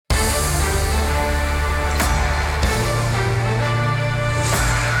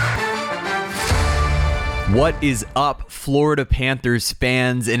What is up, Florida Panthers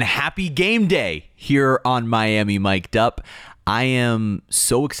fans, and happy game day here on Miami Mic'd Up. I am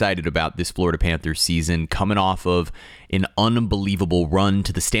so excited about this Florida Panthers season, coming off of an unbelievable run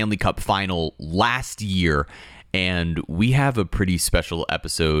to the Stanley Cup final last year, and we have a pretty special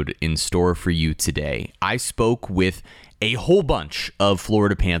episode in store for you today. I spoke with a whole bunch of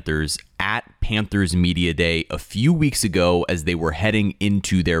Florida Panthers at Panthers Media Day a few weeks ago as they were heading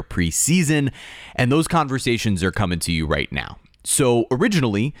into their preseason, and those conversations are coming to you right now. So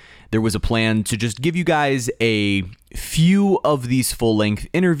originally, there was a plan to just give you guys a few of these full-length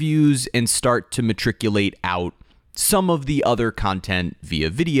interviews and start to matriculate out some of the other content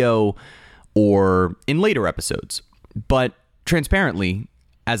via video or in later episodes. But transparently,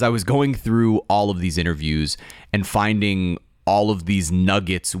 as I was going through all of these interviews and finding all of these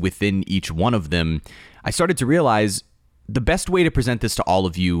nuggets within each one of them, I started to realize the best way to present this to all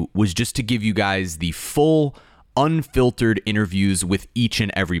of you was just to give you guys the full, unfiltered interviews with each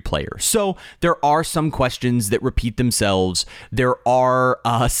and every player. So there are some questions that repeat themselves. There are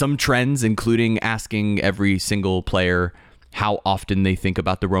some trends, including asking every single player how often they think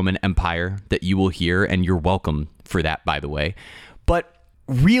about the Roman Empire, that you will hear, and you're welcome for that, by the way. But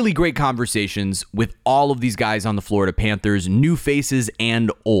really great conversations with all of these guys on the Florida Panthers, new faces and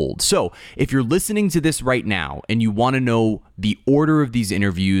old. So if you're listening to this right now and you want to know the order of these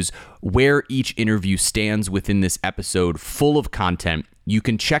interviews, where each interview stands within this episode full of content, you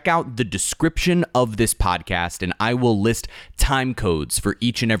can check out the description of this podcast, and I will list time codes for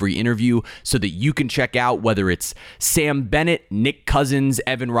each and every interview so that you can check out whether it's Sam Bennett, Nick Cousins,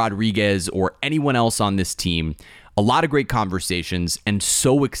 Evan Rodrigues, or anyone else on this team. A lot of great conversations, and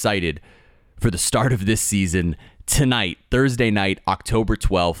so excited for the start of this season tonight, Thursday night, October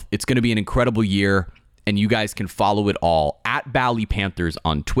 12th. It's going to be an incredible year, and you guys can follow it all at Bally Panthers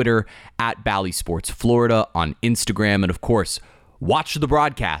on Twitter, at Bally Sports Florida on Instagram, and of course, watch the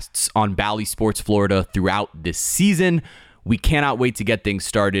broadcasts on Bally Sports Florida throughout this season. We cannot wait to get things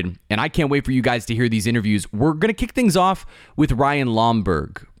started, and I can't wait for you guys to hear these interviews. We're going to kick things off with Ryan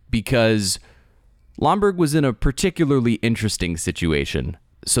Lomberg, because Lomberg was in a particularly interesting situation.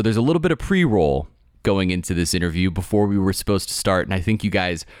 So there's a little bit of pre-roll going into this interview before we were supposed to start, and I think you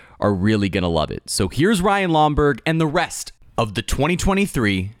guys are really going to love it. So here's Ryan Lomberg and the rest of the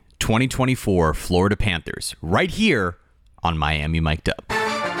 2023-2024 Florida Panthers right here on Miami Mic'd Up.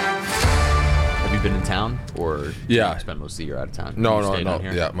 Have you been in town, or do you spend most of the year out of town? No.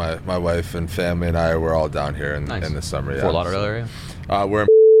 Yeah, my wife and family and I, we're all down here in the summer. Fort Lauderdale area? We're in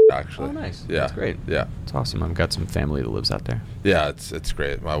actually. Oh, nice. Yeah. That's great. Yeah. It's awesome. I've got some family that lives out there. Yeah, it's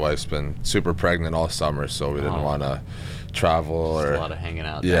great. My wife's been super pregnant all summer, so we didn't want to travel. Just a lot of hanging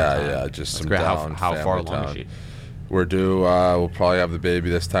out. Yeah, just some down. How far along town. is she? We're due, we'll probably have the baby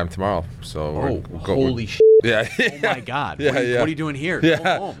this time tomorrow. So holy shit. Yeah. Oh my God. Yeah, what are you doing here? Yeah.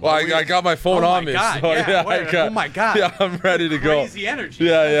 Go home. Well, I got my phone on me. God. So, oh my God. Yeah, I'm ready to go. Crazy energy.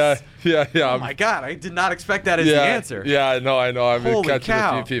 Yeah. Oh my God. I did not expect that as the answer. Yeah, I know. I've been catching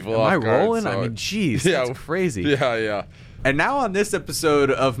a few people off guard. Am I rolling? So. I mean, geez, that's crazy. Yeah. And now on this episode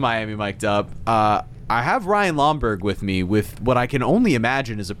of Miami Mic'd Up, I have Ryan Lomberg with me with what I can only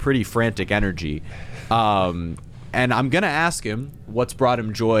imagine is a pretty frantic energy. And I'm going to ask him what's brought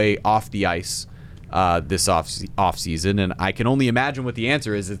him joy off the ice this off season, and I can only imagine what the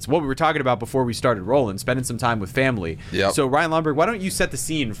answer is. It's what we were talking about before we started rolling, spending some time with family. Yep. So Ryan Lomberg, why don't you set the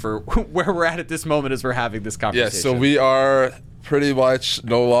scene for where we're at this moment as we're having this conversation? Yeah, so we are pretty much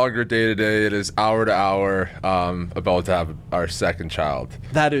no longer day to day. It is hour to hour, about to have our second child.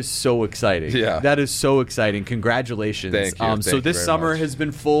 That is so exciting. Yeah. That is so exciting. Congratulations. Thank you. So this summer has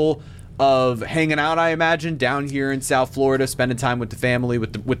been full of hanging out, I imagine, down here in South Florida, spending time with the family,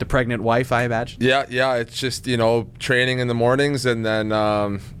 with the pregnant wife, I imagine. Yeah. It's just, training in the mornings, and then,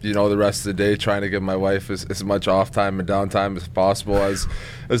 the rest of the day trying to give my wife as much off time and downtime as possible as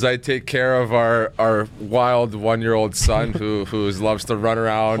I take care of our wild 1-year-old son who loves to run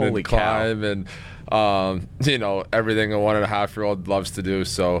around and climb and everything a 1.5-year-old loves to do.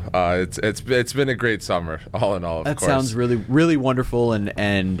 So it's been a great summer, all in all. Of course. That sounds really, really wonderful.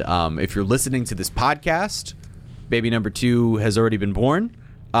 And if you're listening to this podcast, baby number 2 has already been born.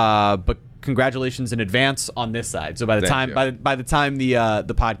 But congratulations in advance on this side. So by the time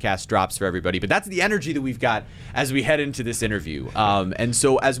the podcast drops for everybody, but that's the energy that we've got as we head into this interview. And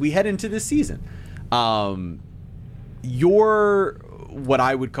so as we head into this season, you're what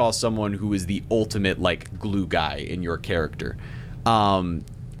I would call someone who is the ultimate glue guy in your character. In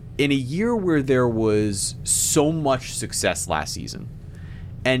a year where there was so much success last season,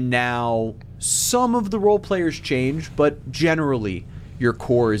 and now some of the role players changed, but generally your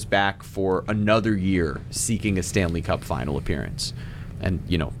core is back for another year seeking a Stanley Cup final appearance and,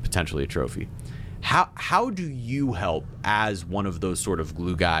 potentially a trophy. How do you help, as one of those sort of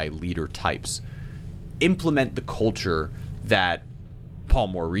glue guy leader types, implement the culture that Paul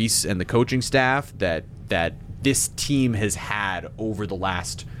Maurice and the coaching staff that this team has had over the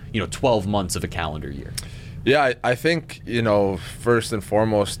last 12 months of a calendar year? Yeah, I think, first and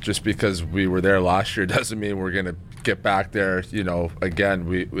foremost, just because we were there last year doesn't mean we're going to get back there, again.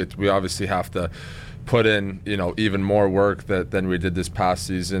 We obviously have to put in, even more work than we did this past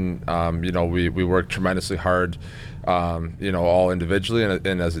season. We worked tremendously hard, all individually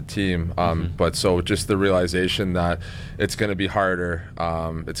and as a team. But so just the realization that it's going to be harder,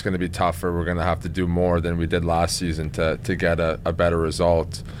 it's going to be tougher. We're going to have to do more than we did last season to get a better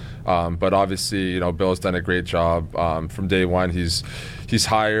result. But obviously, Bill's done a great job. From day one, he's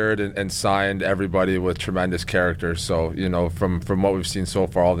hired and signed everybody with tremendous character. So, from what we've seen so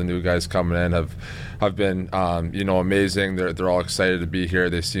far, all the new guys coming in have been, amazing. They're all excited to be here.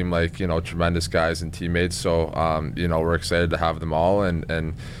 They seem like, tremendous guys and teammates. So, we're excited to have them all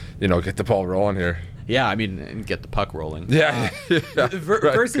and get the ball rolling here. Yeah, and get the puck rolling. Yeah.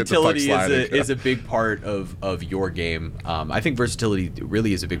 Versatility is a big part of your game. I think versatility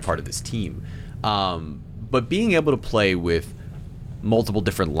really is a big part of this team. But being able to play with multiple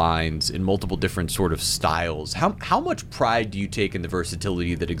different lines in multiple different sort of styles, how much pride do you take in the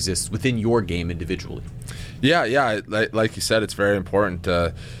versatility that exists within your game individually? Yeah. Like you said, it's very important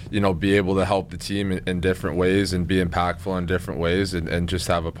to, be able to help the team in different ways and be impactful in different ways and just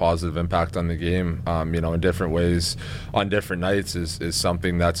have a positive impact on the game, in different ways on different nights is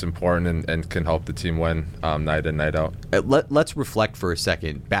something that's important and can help the team win night in, night out. Let's reflect for a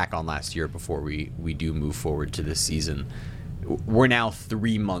second back on last year before we do move forward to this season. We're now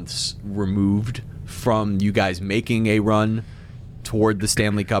 3 months removed from you guys making a run toward the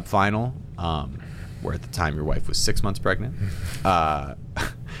Stanley Cup final, where at the time your wife was 6 months pregnant.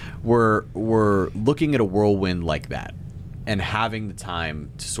 We're looking at a whirlwind like that and having the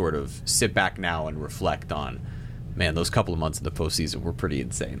time to sort of sit back now and reflect on, man, those couple of months in the postseason were pretty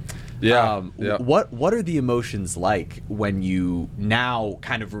insane. Yeah. What are the emotions like when you, now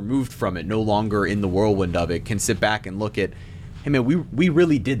kind of removed from it, no longer in the whirlwind of it, can sit back and look at, hey man, we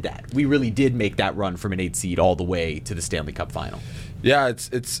really did that. We really did make that run from an 8 seed all the way to the Stanley Cup final. Yeah,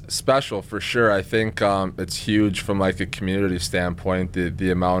 it's special for sure. I think it's huge from like a community standpoint.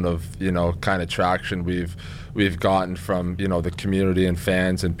 The amount of kind of traction we've gotten from the community and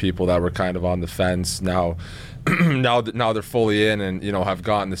fans and people that were kind of on the fence now. now they're fully in and have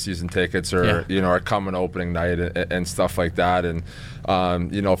gotten the season tickets or are coming opening night and stuff like that. And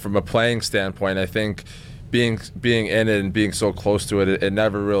from a playing standpoint, I think being in it and being so close to it, it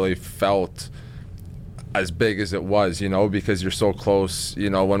never really felt as big as it was, because you're so close.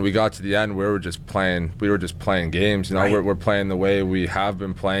 When we got to the end, we were just playing games. Right. We're playing the way we have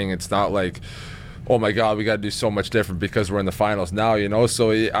been playing. It's not like, oh my God, we got to do so much different because we're in the finals now.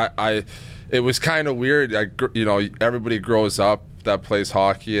 So it was kind of weird. Everybody grows up that plays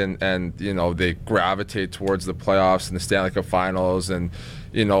hockey and they gravitate towards the playoffs and the Stanley Cup finals, and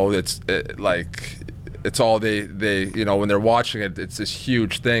it's all they when they're watching it, it's this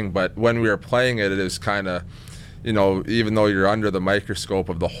huge thing. But when we were playing it, it is kind of, even though you're under the microscope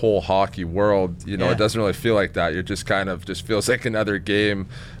of the whole hockey world, it doesn't really feel like that. You're just kind of just feels like another game.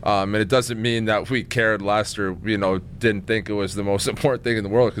 And it doesn't mean that we cared less or, didn't think it was the most important thing in the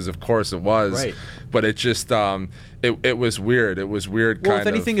world, because of course it was. Right. But it just, it was weird. It was weird. Well, if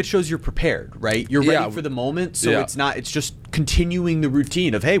anything, it shows you're prepared, right? You're ready for the moment. So it's just continuing the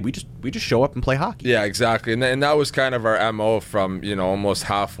routine of, hey, we just show up and play hockey. Yeah, exactly. And that was kind of our MO from, almost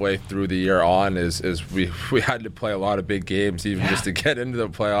halfway through the year on is we had to play a lot of big games even just to get into the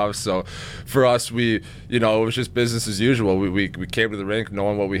playoffs. So for us, it was just business as usual. We came to the rink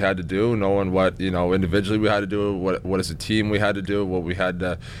knowing what we had to do, knowing what, individually we had to do, what as a team we had to do, what we had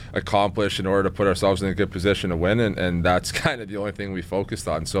to accomplish in order to put ourselves in a good position to win. And that's kind of the only thing we focused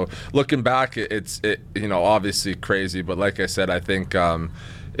on. So looking back, it's obviously crazy, but like I said, I think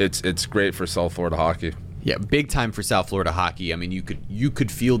it's great for South Florida hockey. Yeah, big time for South Florida hockey. You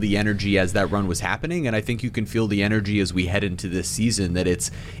could feel the energy as that run was happening, and I think you can feel the energy as we head into this season, that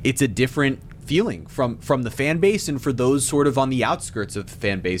it's a different feeling from the fan base, and for those sort of on the outskirts of the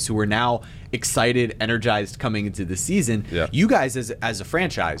fan base who are now excited, energized coming into the season. Yeah. You guys as a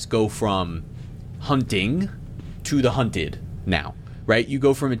franchise go from hunting to the hunted now, right? You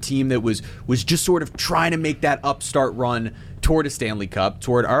go from a team that was just sort of trying to make that upstart run toward a Stanley Cup,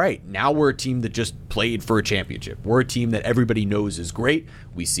 toward, all right, now we're a team that just played for a championship. We're a team that everybody knows is great.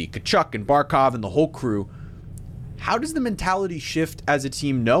 We see Tkachuk and Barkov and the whole crew. how does the mentality shift as a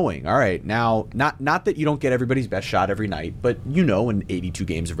team knowing, all right, now, not that you don't get everybody's best shot every night, but in 82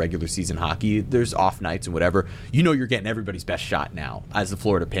 games of regular season hockey, there's off nights and whatever, you're getting everybody's best shot now as the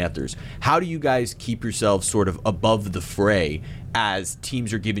Florida Panthers. How do you guys keep yourselves sort of above the fray as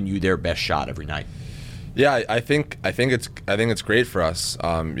teams are giving you their best shot every night? Yeah, I think it's great for us.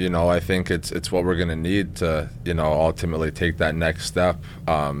 I think it's what we're going to need to ultimately take that next step.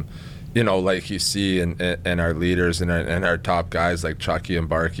 Like you see in our leaders and our top guys like Chucky and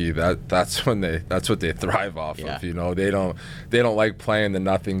Barkey, that's what they thrive off of. They don't like playing the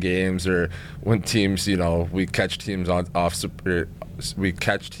nothing games, or when teams we catch teams by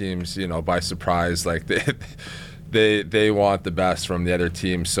surprise. Like they want the best from the other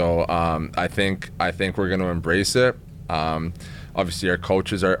team. So I think we're going to embrace it. Obviously our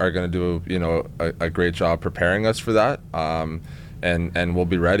coaches are going to do a great job preparing us for that. And we'll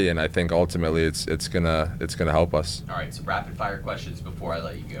be ready, and I think ultimately it's gonna help us. All right, so rapid fire questions before I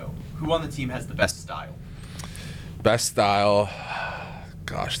let you go. Who on the team has the best style? Best style,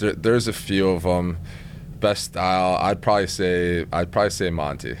 gosh, there's a few of them. Best style, I'd probably say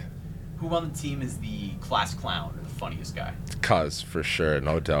Monty. Who on the team is the class clown or the funniest guy? Cuz, for sure,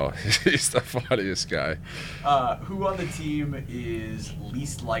 no doubt. He's the funniest guy. Who on the team is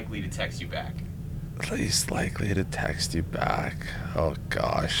least likely to text you back? Least likely to text you back. Oh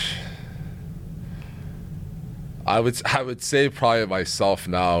gosh. I would say probably myself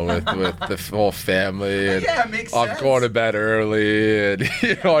now with the whole family, and yeah, it makes I'm sense. going to bed early, and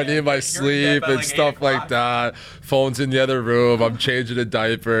I need my sleep and stuff like that. Phone's in the other room. I'm changing a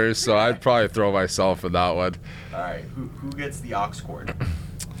diaper, so I'd probably throw myself in that one. All right, who gets the aux cord?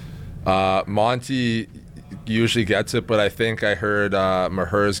 Monty usually gets it, but I think I heard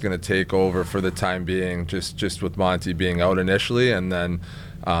Mahura is going to take over for the time being, just with Monty being out initially, and then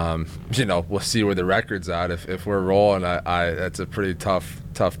we'll see where the record's at. If we're rolling, that's a pretty tough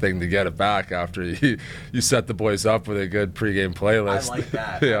thing to get it back after you set the boys up with a good pregame playlist. I like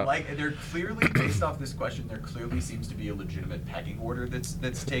that. Yeah. They're clearly, based off this question, there clearly seems to be a legitimate pecking order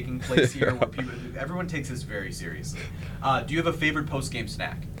that's taking place here, where everyone takes this very seriously. Do you have a favorite post-game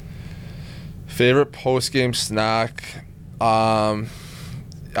snack? Favorite post-game snack?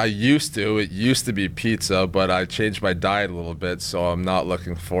 It used to be pizza, but I changed my diet a little bit, so I'm not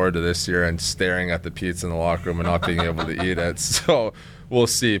looking forward to this year and staring at the pizza in the locker room and not being able to eat it. So we'll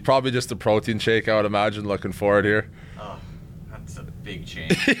see. Probably just a protein shake, I would imagine, looking forward here. Oh, that's a big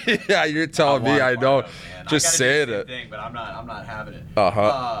change. Yeah, you're telling me. I know. Just saying it. Thing, but I'm not having it.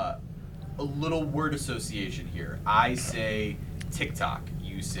 Uh-huh. A little word association here. I say TikTok.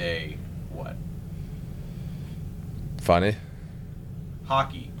 You say what? Funny.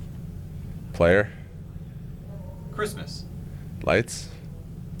 Hockey. Player. Christmas. Lights.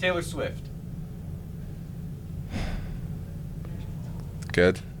 Taylor Swift.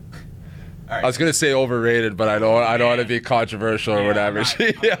 Good. All right. I was gonna say overrated, but I don't want to be controversial or whatever.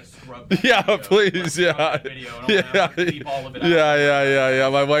 Yeah, please, yeah. Yeah.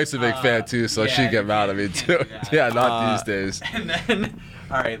 My wife's a big fan too, so she'd get mad at me too. Yeah, not these days. And then,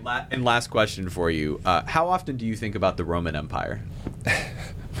 all right, and last question for you: how often do you think about the Roman Empire?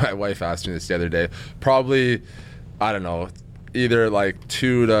 My wife asked me this the other day. Probably, I don't know, either like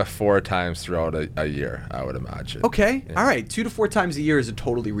 2 to 4 times throughout a year, I would imagine. Okay, yeah. All right, 2 to 4 times a year is a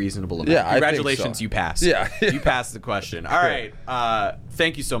totally reasonable amount. Yeah, congratulations, I think so. You passed. Yeah, you passed the question. All right,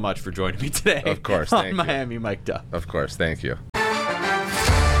 thank you so much for joining me today. Of course, on thank you. Miami Mic'd Up. Of course, thank you.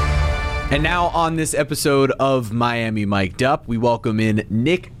 And now on this episode of Miami Mic'd Up, we welcome in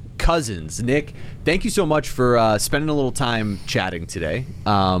Nick Cousins. Nick, thank you so much for spending a little time chatting today.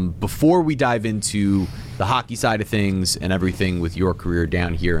 Before we dive into the hockey side of things and everything with your career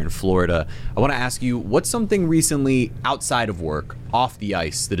down here in Florida, I want to ask you, what's something recently outside of work, off the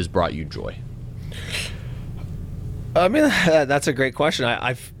ice, that has brought you joy? I mean, that's a great question.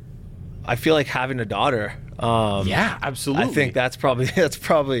 I feel like having a daughter. Yeah, absolutely. I think that's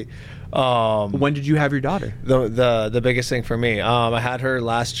probably. When did you have your daughter? The biggest thing for me. I had her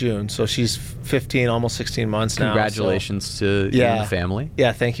last June, so she's 15, almost 16 months now. Congratulations to you and the family.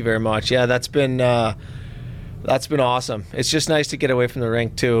 Yeah, thank you very much. Yeah, that's been awesome. It's just nice to get away from the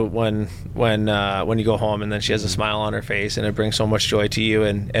rink too when you go home and then she has a smile on her face, and it brings so much joy to you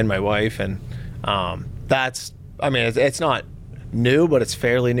and my wife, and it's not new, but it's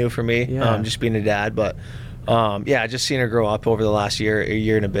fairly new for me. Yeah. Just being a dad, but. Just seeing her grow up over the last year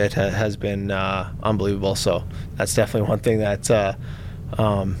and a bit has been unbelievable. So that's definitely one thing that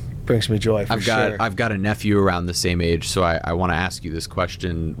brings me joy for sure. I've got a nephew around the same age, so I want to ask you this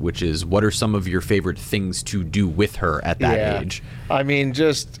question, which is, what are some of your favorite things to do with her at that age? I mean,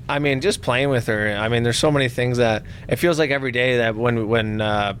 just playing with her. I mean, there's so many things that it feels like every day that when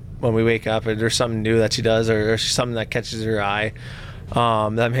we wake up, there's something new that she does, or something that catches her eye,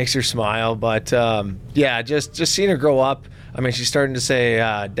 that makes her smile. But just seeing her grow up. I mean, she's starting to say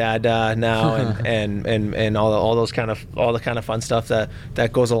 "dada" now, and all the kind of fun stuff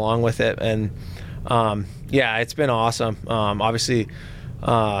that goes along with it. And it's been awesome. Obviously,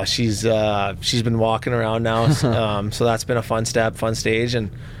 she's been walking around now, so that's been a fun stage, and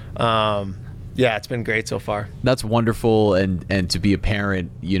it's been great so far. That's wonderful, and to be a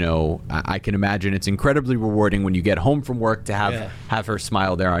parent, I can imagine it's incredibly rewarding when you get home from work to have her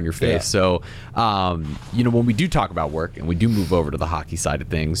smile there on your face. Yeah. So, when we do talk about work and we do move over to the hockey side of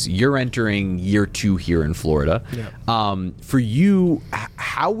things, you're entering year 2 here in Florida. Yeah. For you,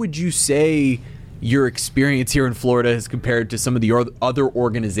 how would you say your experience here in Florida is compared to some of the other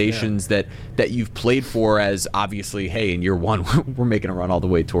organizations that you've played for, as obviously, hey, in year 1, we're making a run all the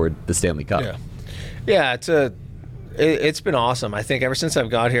way toward the Stanley Cup? Yeah, it's been awesome. I think ever since I've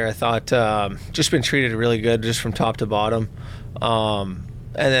got here, I thought just been treated really good, just from top to bottom. And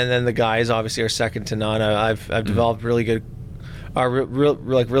then the guys obviously are second to none. I've developed really good,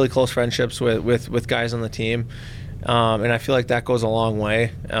 really close friendships with guys on the team. And I feel like that goes a long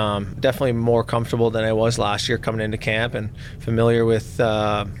way. Definitely more comfortable than I was last year coming into camp, and familiar with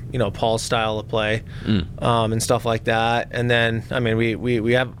Paul's style of play, and stuff like that. And then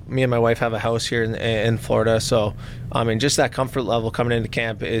we have, me and my wife have a house here in Florida, so just that comfort level coming into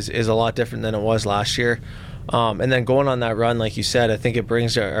camp is a lot different than it was last year. And then going on that run, like you said, I think it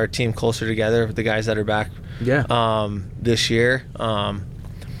brings our team closer together with the guys that are back this year.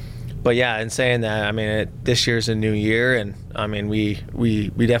 But in saying that, this year's a new year, and we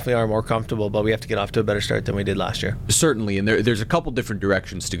definitely are more comfortable, but we have to get off to a better start than we did last year. Certainly, and there's a couple different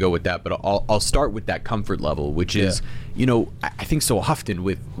directions to go with that, but I'll start with that comfort level, which is, I think so often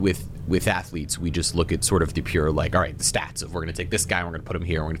with athletes, we just look at sort of the pure, like, all right, the stats of, we're going to take this guy and we're going to put him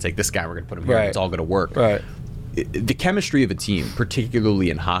here, we're going to take this guy and we're going to put him here, and it's all going to work. Right. The chemistry of a team,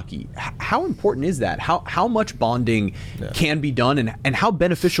 particularly in hockey, how important is that? How much bonding can be done, and how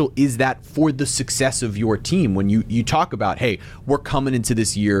beneficial is that for the success of your team when you talk about, hey, we're coming into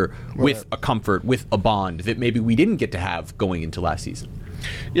this year with a comfort, with a bond that maybe we didn't get to have going into last season?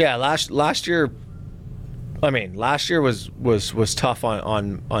 Yeah, last year, last year was tough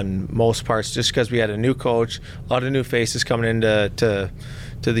on most parts, just because we had a new coach, a lot of new faces coming into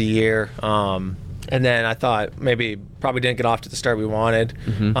the year. And then I thought probably didn't get off to the start we wanted.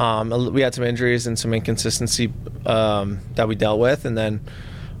 We had some injuries and some inconsistency that we dealt with, and then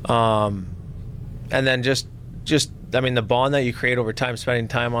just the bond that you create over time, spending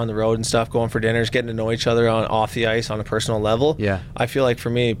time on the road and stuff, going for dinners, getting to know each other off the ice on a personal level. Yeah, I feel like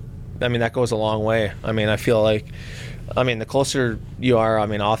for me, that goes a long way. I feel like, the closer you are,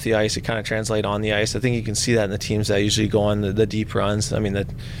 off the ice, it kind of translates on the ice. I think you can see that in the teams that usually go on the deep runs. If you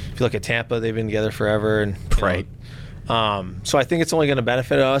look at Tampa, they've been together forever, and right. So I think it's only going to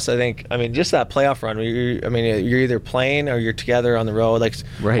benefit us. I think, just that playoff run, you're either playing or you're together on the road,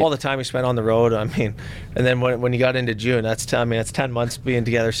 all the time you spent on the road. And then when you got into June, that's 10 months being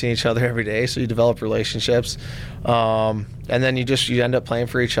together, seeing each other every day. So you develop relationships, and then you end up playing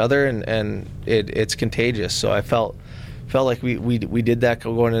for each other, and it's contagious. So I felt like we did that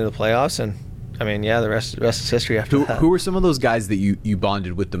going into the playoffs, and the rest is history after that. Who were some of those guys that you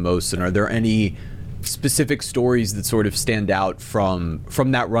bonded with the most, and are there any specific stories that sort of stand out from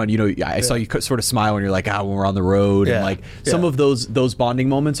that run? I saw you sort of smile when you're like, when we're on the road, and some of those bonding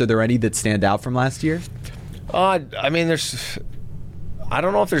moments. Are there any that stand out from last year? There's, I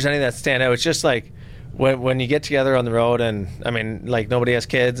don't know if there's any that stand out. It's just like when you get together on the road, and nobody has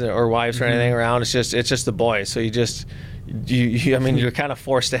kids or wives or anything around. It's just the boys. So you're kind of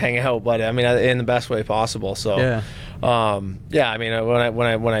forced to hang out, but in the best way possible. So when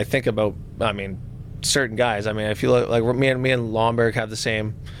I think about certain guys, I feel like me and Lomberg have the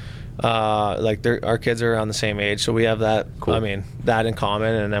same, our kids are around the same age, so we have that. Cool. That in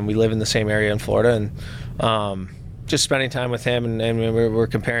common, and then we live in the same area in Florida, and just spending time with him, and we're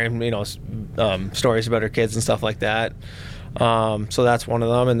comparing stories about our kids and stuff like that. So that's one of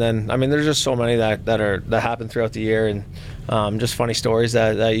them, and then there's just so many that happen throughout the year, and just funny stories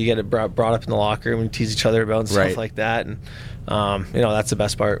that you get brought up in the locker room and tease each other about and stuff like that, and that's the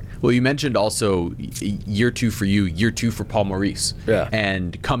best part. Well, you mentioned also year 2 for you, year 2 for Paul Maurice,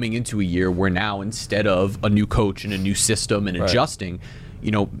 and coming into a year where now, instead of a new coach and a new system and adjusting,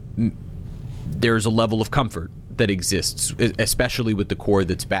 there's a level of comfort that exists, especially with the core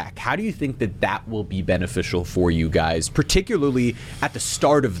that's back. How do you think that will be beneficial for you guys, particularly at the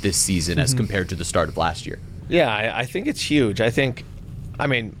start of this season as compared to the start of last year? Yeah, I think it's huge. I felt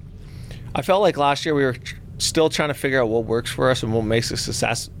like last year we were still trying to figure out what works for us and what makes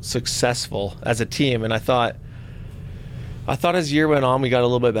us successful as a team. And I thought as the year went on, we got a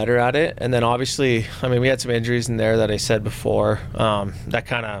little bit better at it. And then obviously, we had some injuries in there that I said before. That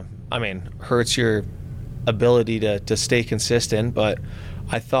kind of, hurts your ability to stay consistent. But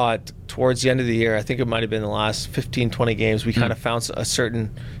I thought towards the end of the year, I think it might have been the last 15, 20 games, we kind of found a certain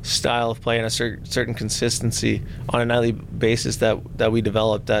style of play and a certain consistency on a nightly basis that we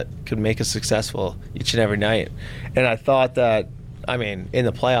developed that could make us successful each and every night. And I thought that, in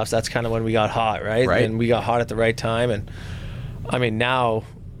the playoffs, that's kind of when we got hot, right? And we got hot at the right time. And now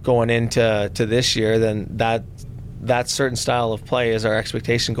going into this year, then that certain style of play is our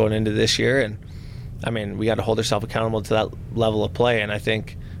expectation going into this year. And we got to hold ourselves accountable to that level of play, and I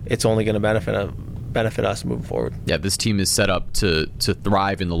think it's only going to benefit us moving forward. Yeah, this team is set up to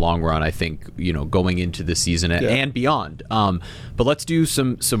thrive in the long run, I think, going into the season and beyond. But let's do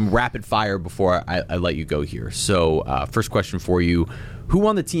some rapid fire before I let you go here. So first question for you, who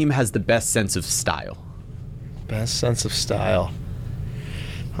on the team has the best sense of style? Best sense of style?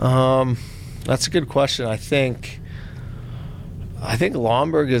 That's a good question. I think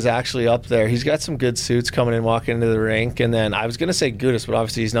Lomberg is actually up there. He's got some good suits coming in, walking into the rink. And then I was going to say Gudas, but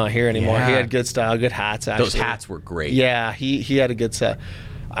obviously he's not here anymore. Yeah. He had good style, good hats, actually. Those hats were great. Yeah, he had a good set.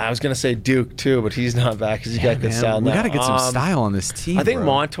 I was going to say Duke, too, but he's not back because he's got good style now. We got to get some style on this team, I think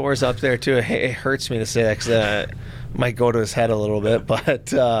Montour's up there, too. It hurts me to say that because might go to his head a little bit.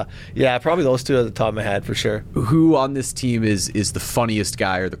 But, yeah, probably those two at the top of my head for sure. Who on this team is the funniest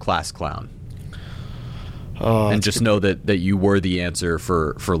guy or the class clown? And just know that you were the answer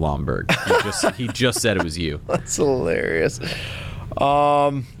for Lomberg. He just said it was you. That's hilarious.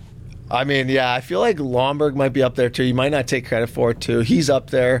 I feel like Lomberg might be up there too. You might not take credit for it too. He's up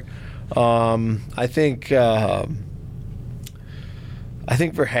there. I think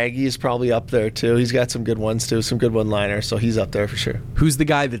Verhaeghe is probably up there too. He's got some good ones too, some good one-liners, so he's up there for sure. Who's the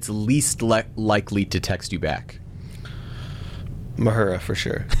guy that's least likely to text you back? Mahura for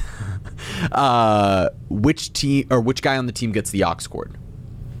sure. Which guy on the team gets the aux cord?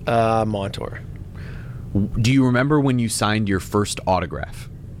 Montour. Do you remember when you signed your first autograph?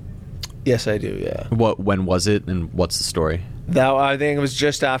 Yes, I do. Yeah. When was it, and what's the story? I think it was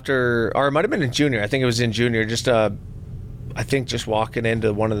just after, or it might have been in junior. I think it was in junior. Just walking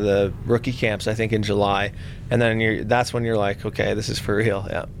into one of the rookie camps, I think in July, and then that's when you're like, okay, this is for real.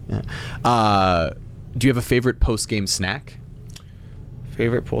 Yeah. Do you have a favorite post-game snack?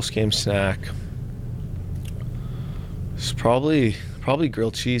 Favorite post-game snack? It's probably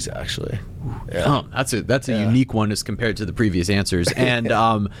grilled cheese, actually. Yeah. Oh, that's a unique one as compared to the previous answers. And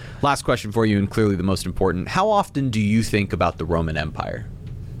last question for you, and clearly the most important. How often do you think about the Roman Empire?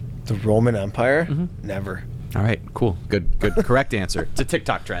 The Roman Empire? Mm-hmm. Never. All right, cool. Good correct answer. It's a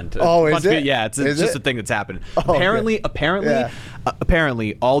TikTok trend. Oh, is it? Yeah, it's just a thing that's happening. Apparently,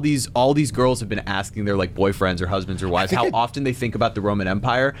 all these girls have been asking their boyfriends or husbands or wives how often they think about the Roman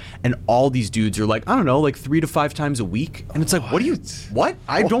Empire, and all these dudes are like, I don't know, 3 to 5 times a week. And it's like, what?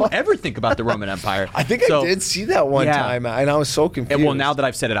 I don't ever think about the Roman Empire. I think I did see that one time, and I was so confused. And well, now that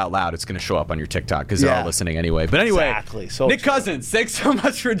I've said it out loud, it's going to show up on your TikTok because they're all listening anyway. But anyway, exactly. So Nick Cousins, thanks so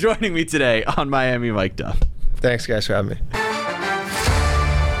much for joining me today on Miami Mic'd Up. Thanks, guys, for having me.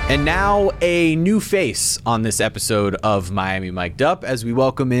 And now a new face on this episode of Miami Mic'd Up as we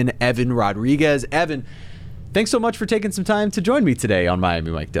welcome in Evan Rodrigues. Evan, thanks so much for taking some time to join me today on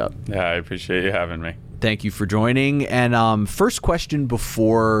Miami Mic'd Up. Yeah, I appreciate you having me. Thank you for joining. And first question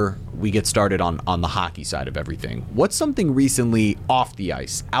before we get started on the hockey side of everything. What's something recently off the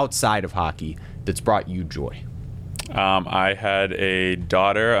ice, outside of hockey, that's brought you joy? I had a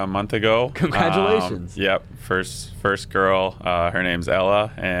daughter a month ago. Congratulations. Yep, first girl. Her name's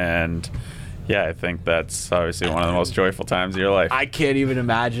Ella, and yeah, I think that's obviously one of the most joyful times of your life. I can't even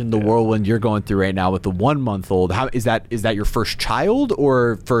imagine the whirlwind you're going through right now with the 1-month-old. How is that your first child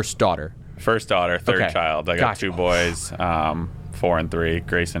or first daughter? First daughter, third child. I got 2 boys, 4 and 3,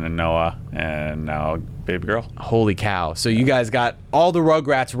 Grayson and Noah, and now baby girl. Holy cow. So you guys got all the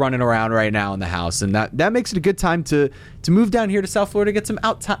Rugrats running around right now in the house, and that makes it a good time to move down here to South Florida, get some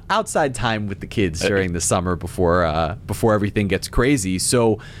outside time with the kids during the summer before everything gets crazy.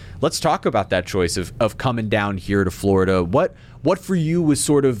 So let's talk about that choice of coming down here to Florida. What for you was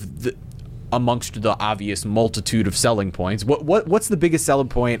sort of amongst the obvious multitude of selling points, what's the biggest selling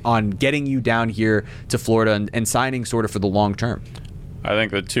point on getting you down here to Florida and signing sort of for the long term? I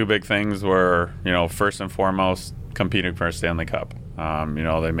think the two big things were, first and foremost, competing for a Stanley Cup.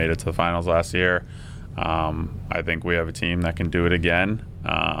 They made it to the finals last year. I think we have a team that can do it again.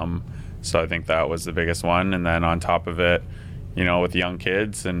 So I think that was the biggest one. And then on top of it, with young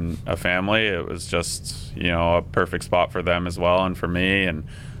kids and a family, it was just, a perfect spot for them as well and for me. And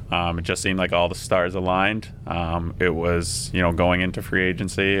it just seemed like all the stars aligned. It was, going into free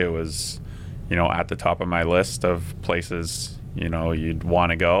agency, it was, at the top of my list of places, you'd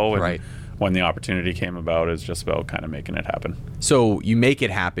want to go. And right. When the opportunity came about, it's just about kind of making it happen. So you make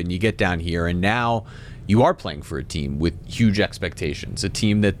it happen, you get down here, and now you are playing for a team with huge expectations, a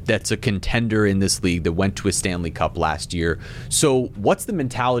team that's a contender in this league that went to a Stanley Cup last year. So what's the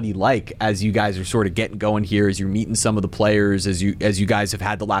mentality like as you guys are sort of getting going here, as you're meeting some of the players, as you guys have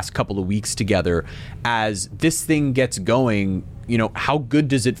had the last couple of weeks together, as this thing gets going, how good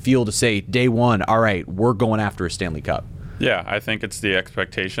does it feel to say day one, all right, we're going after a Stanley Cup? Yeah, I think it's the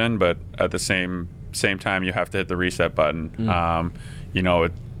expectation, but at the same time, you have to hit the reset button.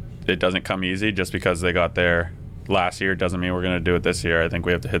 It doesn't come easy. Just because they got there last year doesn't mean we're going to do it this year. I think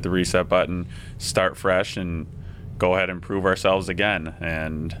we have to hit the reset button, start fresh, and go ahead and prove ourselves again.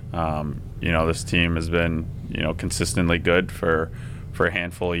 And this team has been consistently good for a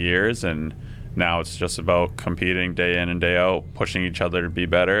handful of years, and now it's just about competing day in and day out, pushing each other to be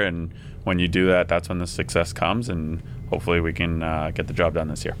better. And when you do that, that's when the success comes, and hopefully we can get the job done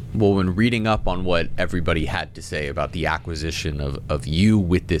this year. Well, when reading up on what everybody had to say about the acquisition of you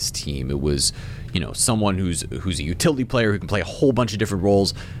with this team, it was, someone who's a utility player who can play a whole bunch of different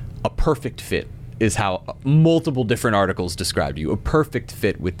roles. A perfect fit is how multiple different articles described you. A perfect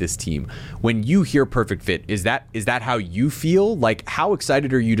fit with this team. When you hear perfect fit, is that how you feel? Like, how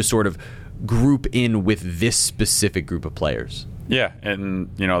excited are you to sort of group in with this specific group of players? Yeah, and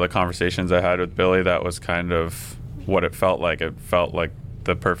the conversations I had with Billy, that was kind of what it felt like. It felt like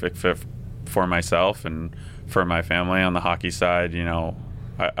the perfect fit for myself and for my family. On the hockey side,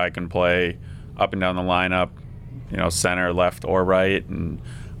 I can play up and down the lineup, center, left, or right, and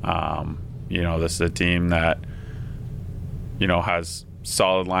this is a team that has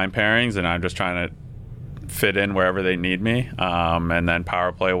solid line pairings, and I'm just trying to fit in wherever they need me. And then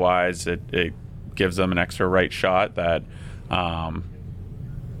power play wise, it gives them an extra right shot that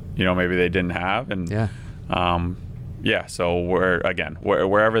maybe they didn't have, and so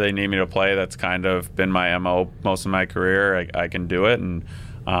wherever they need me to play, that's kind of been my MO most of my career. I can do it, and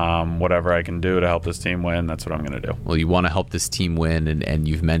whatever I can do to help this team win, that's what I'm going to do. Well, you want to help this team win, and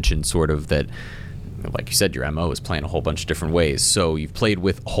you've mentioned sort of that, like you said, your MO is playing a whole bunch of different ways. So you've played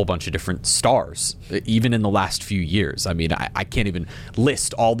with a whole bunch of different stars, even in the last few years. I mean, I can't even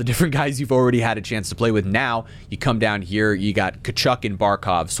list all the different guys you've already had a chance to play with. Now you come down here, you got Tkachuk and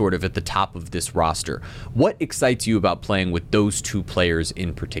Barkov sort of at the top of this roster. What excites you about playing with those two players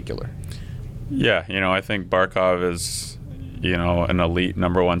in particular? Yeah, I think Barkov is, an elite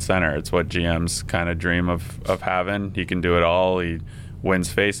number one center. It's what GMs kind of dream of having. He can do it all. He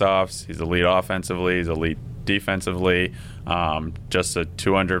wins faceoffs. He's elite offensively. He's elite defensively. Just a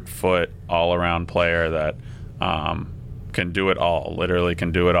 200-foot all-around player that can do it all. Literally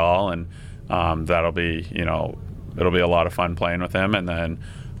can do it all, and that'll be it'll be a lot of fun playing with him. And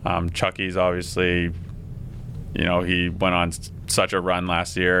then Chucky's obviously he went on such a run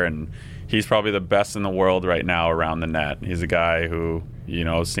last year, and he's probably the best in the world right now around the net. He's a guy who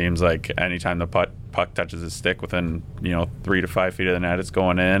seems like anytime the puck touches his stick within 3 to 5 feet of the net, it's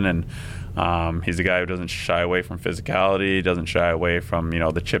going in. And he's a guy who doesn't shy away from physicality, doesn't shy away from the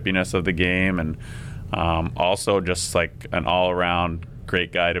chippiness of the game, and also just like an all-around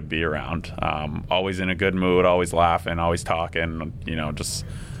great guy to be around. Always in a good mood, always laughing, always talking. Just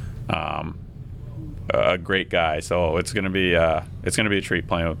a great guy. So it's gonna be a treat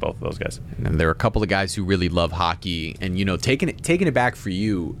playing with both of those guys. And there are a couple of guys who really love hockey, and taking it back for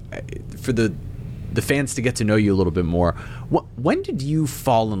you, for the fans to get to know you a little bit more. When did you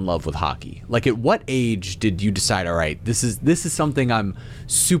fall in love with hockey? Like, at what age did you decide, all right, this is something I'm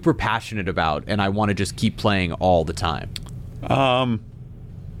super passionate about, and I want to just keep playing all the time?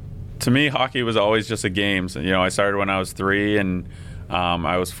 To me, hockey was always just a game. So, I started when I was 3, and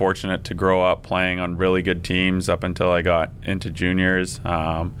I was fortunate to grow up playing on really good teams up until I got into juniors.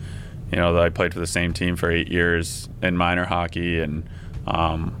 I played for the same team for 8 years in minor hockey, and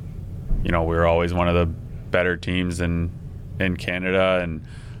we were always one of the better teams in Canada, and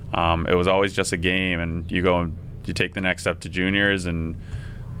it was always just a game. And you go and you take the next step to juniors, and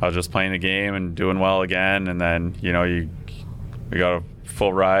I was just playing a game and doing well again, and then we got a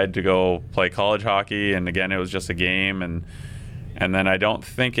full ride to go play college hockey, and again it was just a game, and then I don't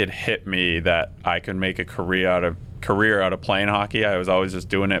think it hit me that I could make a career career out of playing hockey. I was always just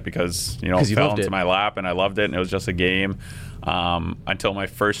doing it because, it fell into my lap and I loved it and it was just a game. Until my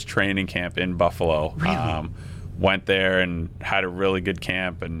first training camp in Buffalo. Really? Went there and had a really good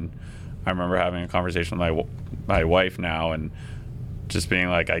camp, and I remember having a conversation with my wife now and just being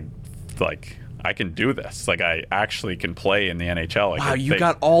like, I can do this. Like, I actually can play in the NHL. Wow, you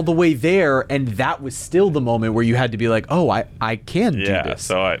got all the way there, and that was still the moment where you had to be like, oh, I can do this. Yeah,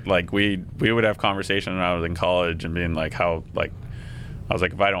 so we would have conversations when I was in college and being like, how, like, I was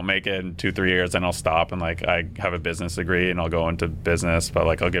like, if I don't make it in 2-3 years, then I'll stop. And, like, I have a business degree, and I'll go into business, but,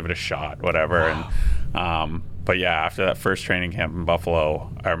 like, I'll give it a shot, whatever. Wow. And but, yeah, after that first training camp in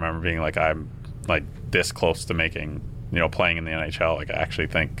Buffalo, I remember being like, I'm, like, this close to making, playing in the NHL. Like, I actually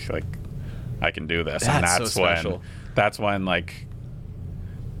think, like, I can do this. And that's when, like,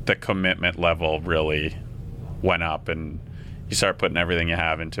 the commitment level really went up, and you start putting everything you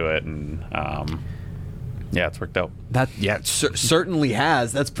have into it, and yeah, it's worked out. Certainly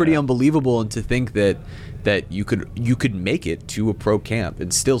has. That's pretty unbelievable, and to think that you could make it to a pro camp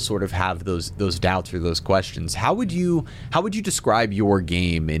and still sort of have those doubts or those questions. How would you describe your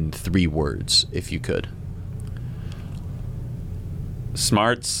game in 3 words, if you could?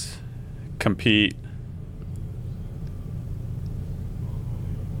 Smarts, compete,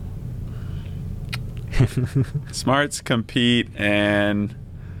 and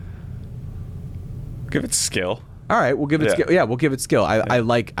give it skill. All right, we'll give it skill. Yeah, we'll give it skill. I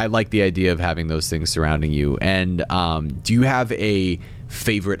like the idea of having those things surrounding you. And do you have a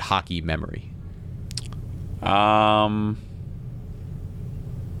favorite hockey memory?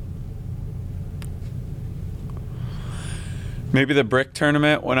 Maybe the brick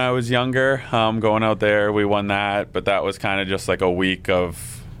tournament when I was younger. Going out there, we won that, but that was kind of just like a week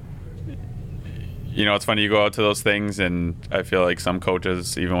of. It's funny, you go out to those things, and I feel like some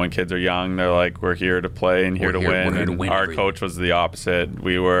coaches, even when kids are young, they're like, we're here to play and here to win. And our coach was the opposite.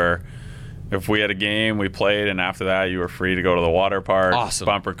 If we had a game, we played, and after that, you were free to go to the water park, awesome.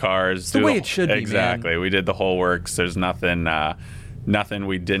 Bumper cars. It's the way it should be, exactly. man. We did the whole works. There's nothing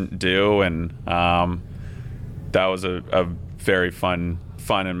we didn't do, and that was a very fun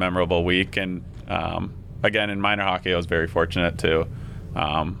and memorable week. And again, in minor hockey, I was very fortunate to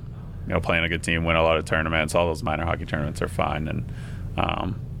playing a good team, win a lot of tournaments. All those minor hockey tournaments are fun, and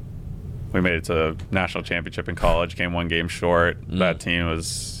we made it to the national championship in college. Came 1 game short. That team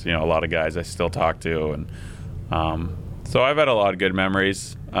was, a lot of guys I still talk to, and so I've had a lot of good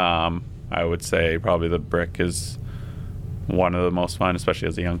memories. I would say probably the brick is one of the most fun, especially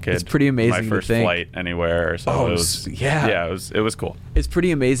as a young kid. It's pretty amazing. My first flight anywhere, so it was cool. It's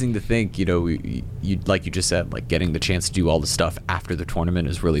pretty amazing to think, you like you just said, like getting the chance to do all the stuff after the tournament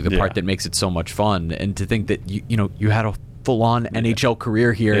is really the part that makes it so much fun, and to think that you had a full-on NHL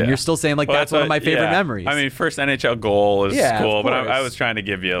career here, and you're still saying that's one of my favorite memories. I mean, first NHL goal is cool, but I was trying to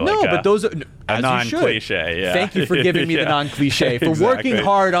give you but those are a non-cliche. Yeah. Thank you for giving me the non-cliche, for working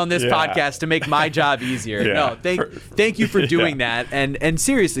hard on this podcast to make my job easier. No, thank you for doing that, and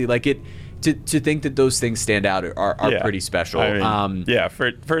seriously, like it. To think that those things stand out are pretty special. I mean,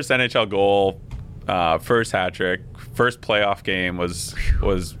 first NHL goal, first hat trick, first playoff game was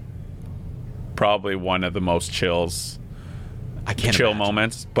probably one of the most chill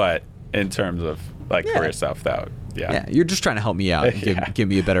moments, but in terms of career stuff, you're just trying to help me out and give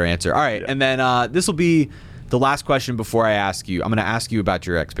me a better answer. All right, and then this will be the last question before I ask you. I'm going to ask you about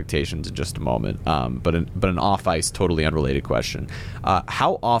your expectations in just a moment, but an off-ice, totally unrelated question.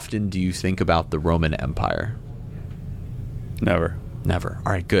 How often do you think about the Roman Empire? Never.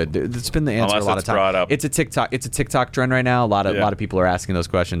 All right, good. That's been the answer. Unless a lot of time. Brought up. It's a TikTok trend right now. A lot of people are asking those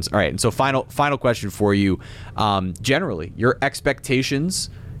questions. All right, and so final question for you. Generally, your expectations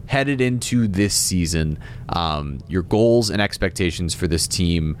headed into this season, your goals and expectations for this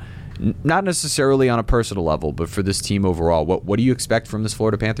team, not necessarily on a personal level, but for this team overall. What do you expect from this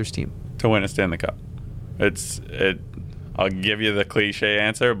Florida Panthers team? To win a Stanley Cup. I'll give you the cliche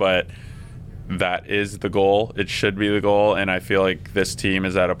answer, but that is the goal. It should be the goal, and I feel like this team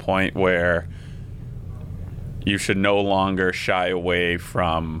is at a point where you should no longer shy away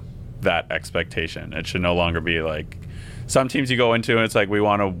from that expectation. It should no longer be like some teams you go into and it's like, we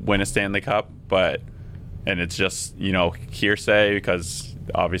want to win a Stanley Cup, and it's just, hearsay, because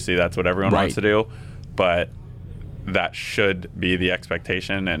obviously that's what everyone wants to do, but that should be the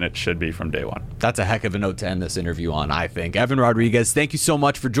expectation, and it should be from day one. That's a heck of a note to end this interview on, I think. Evan Rodrigues, thank you so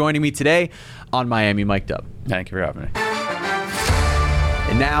much for joining me today on Miami Mic'd Up. Thank you for having me.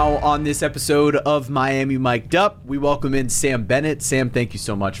 And Now on this episode of Miami Mic'd Up, we welcome in Sam Bennett. Sam, thank you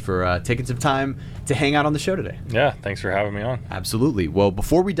so much for taking some time to hang out on the show today. Yeah, thanks for having me on. Absolutely. Well,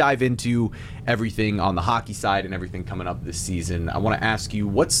 before we dive into everything on the hockey side and everything coming up this season, I want to ask you,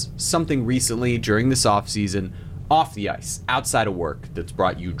 what's something recently during this offseason, off the ice, outside of work, that's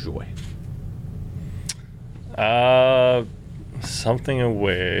brought you joy? Something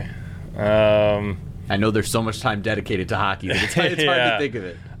away. I know there's so much time dedicated to hockey that it's hard to think of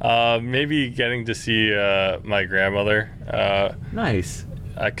it. Maybe getting to see my grandmother. Nice.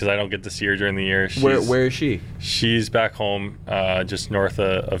 Because I don't get to see her during the year. Where is she? She's back home, just north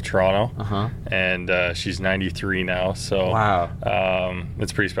of Toronto, and she's 93 now. So wow,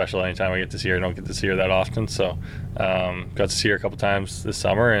 it's pretty special. Anytime I get to see her, I don't get to see her that often. So got to see her a couple times this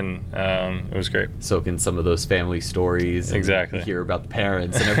summer, and it was great. Soak in some of those family stories. Exactly. Hear about the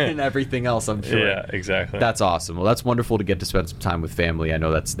parents and everything else. I'm sure. Yeah, exactly. That's awesome. Well, that's wonderful to get to spend some time with family. I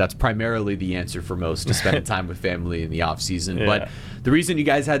know that's primarily the answer for most, to spend time with family in the off season. Yeah. But the reason you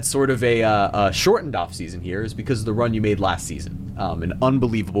guys had sort of a shortened off season here is because of the run you made last season. An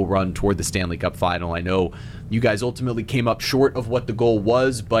unbelievable run toward the Stanley Cup final. I know you guys ultimately came up short of what the goal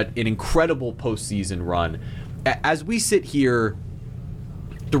was, but an incredible postseason run. As we sit here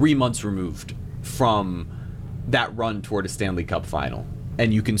 3 months removed from that run toward a Stanley Cup final,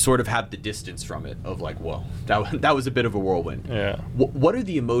 and you can sort of have the distance from it of like, whoa, that was a bit of a whirlwind. Yeah. What are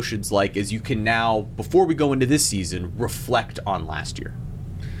the emotions like as you can now, before we go into this season, reflect on last year?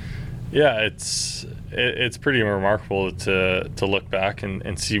 Yeah, it's pretty remarkable to look back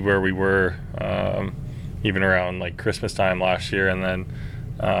and see where we were, even around like Christmas time last year, and then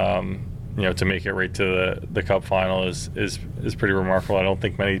to make it right to the Cup final is pretty remarkable. I don't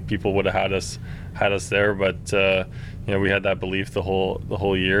think many people would have had us there, but we had that belief the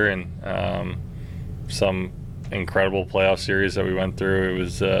whole year, and some incredible playoff series that we went through.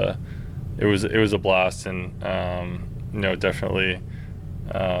 It was a blast, and definitely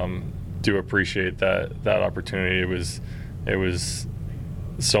do appreciate that opportunity. It was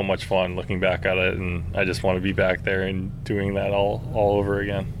so much fun looking back at it, and I just want to be back there and doing that all over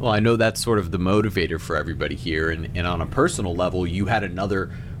again. Well, I know that's sort of the motivator for everybody here, and on a personal level, you had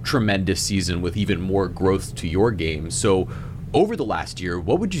another tremendous season with even more growth to your game. So over the last year,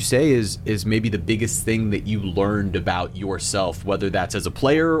 what would you say is maybe the biggest thing that you learned about yourself, whether that's as a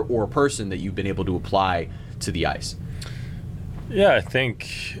player or a person that you've been able to apply to the ice? Yeah, I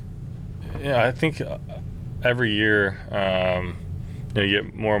think every year you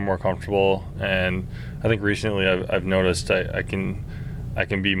get more and more comfortable, and I think recently I've noticed I can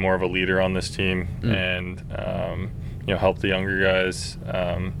be more of a leader on this team, and help the younger guys.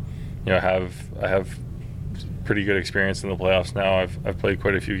 I have pretty good experience in the playoffs now. I've played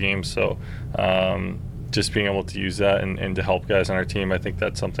quite a few games, so just being able to use that and to help guys on our team, I think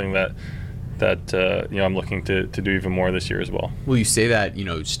that's something that I'm looking to do even more this year as well. Well, you say that,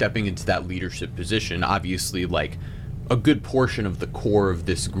 stepping into that leadership position, obviously, like, a good portion of the core of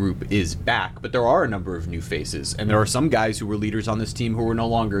this group is back, but there are a number of new faces, and there are some guys who were leaders on this team who are no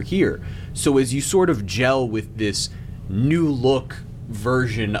longer here. So as you sort of gel with this new look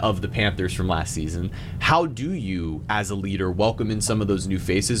version of the Panthers from last season, how do you, as a leader, welcome in some of those new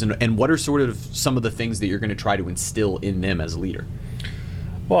faces, and what are sort of some of the things that you're going to try to instill in them as a leader?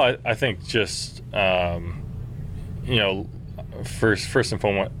 Well, I think just first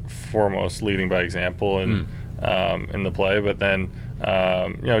and foremost, leading by example and in the play, but then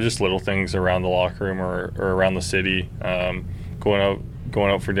just little things around the locker room or around the city, going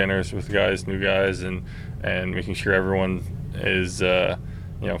out for dinners with guys, new guys, and making sure everyone is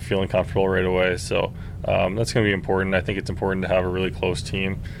feeling comfortable right away. So that's going to be important. I think it's important to have a really close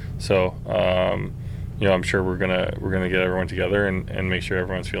team. So I'm sure we're gonna get everyone together and make sure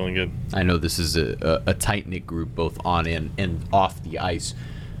everyone's feeling good. I know this is a tight-knit group, both on and off the ice.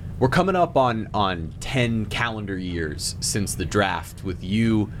 We're coming up on 10 calendar years since the draft, with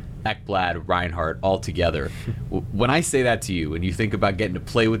you, Ekblad, Reinhart all together. When I say that to you and you think about getting to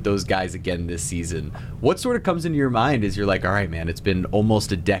play with those guys again this season, what sort of comes into your mind as you're like, all right, man, it's been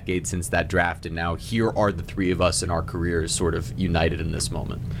almost a decade since that draft, and now here are the three of us in our careers sort of united in this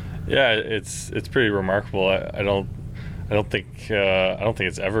moment? Yeah, it's pretty remarkable. I don't think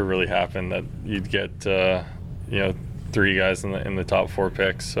it's ever really happened that you'd get three guys in the top four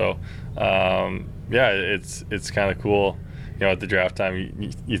picks. So it's kind of cool. At the draft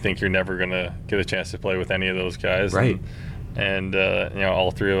time, you think you're never gonna get a chance to play with any of those guys, right? And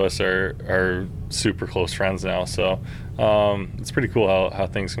all three of us are super close friends now. So it's pretty cool how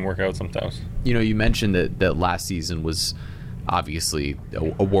things can work out sometimes. You mentioned that last season was obviously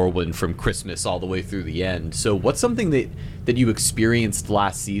a whirlwind from Christmas all the way through the end. So what's something that you experienced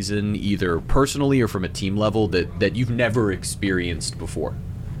last season, either personally or from a team level, that you've never experienced before?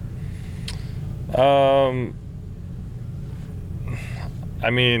 I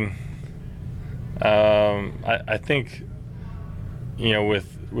think,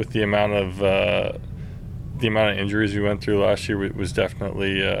 with the amount of injuries we went through last year was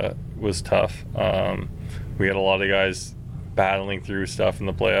definitely was tough. We had a lot of guys battling through stuff in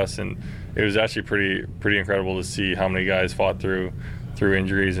the playoffs, and it was actually pretty incredible to see how many guys fought through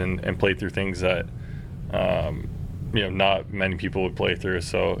injuries and played through things that not many people would play through.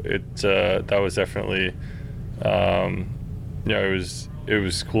 So that was definitely it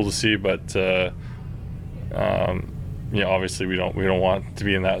was cool to see, but obviously we don't want to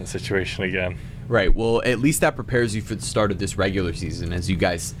be in that situation again. Right. Well, at least that prepares you for the start of this regular season as you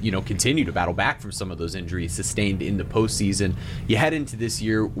guys, continue to battle back from some of those injuries sustained in the postseason. You head into this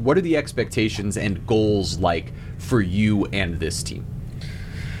year. What are the expectations and goals like for you and this team?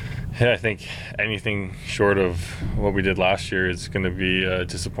 Yeah, I think anything short of what we did last year is going to be a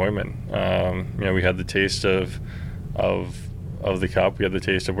disappointment. We had the taste of the cup. We had the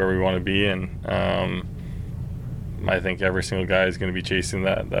taste of where we want to be, and I think every single guy is going to be chasing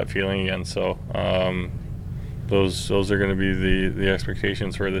that feeling again. So those are going to be the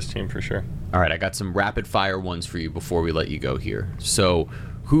expectations for this team for sure. All right, I got some rapid fire ones for you before we let you go here. So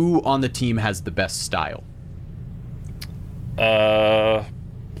who on the team has the best style?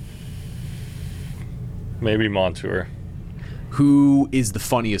 Maybe Montour. Who is the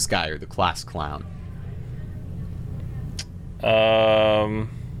funniest guy or the class clown?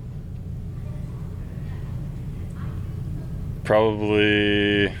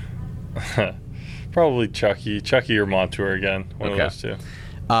 Probably Chucky or Montour again. One of those two.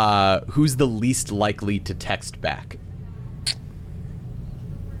 Who's the least likely to text back?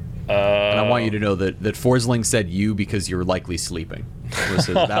 And I want you to know that Forsling said you because you're likely sleeping.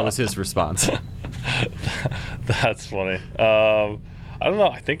 That was his response. That's funny. I don't know.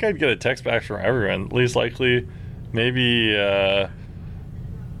 I think I'd get a text back from everyone. Least likely, maybe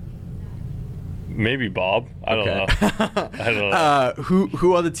Bob. I don't know. I don't know.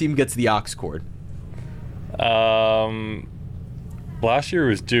 Who on the team gets the aux cord? Last year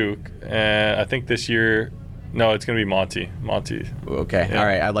was Duke, and I think this year, no, it's going to be Monty. Okay, yeah. All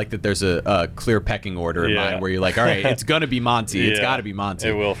right. I like that there's a clear pecking order in mind where you're like, all right, it's going to be Monty. It's got to be Monty.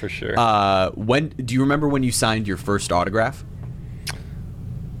 It will for sure. When do you remember when you signed your first autograph?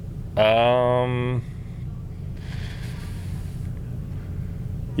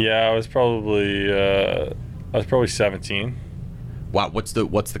 Yeah, I was probably 17. Wow, what's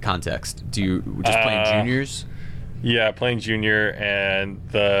the context? Do you just playing juniors? Yeah, playing junior, and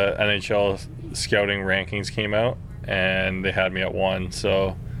the NHL scouting rankings came out, and they had me at 1.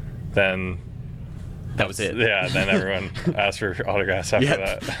 So then that was it. Yeah, then everyone asked for autographs after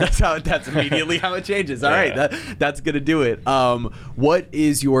that. That's immediately how it changes. All right, that's gonna do it. What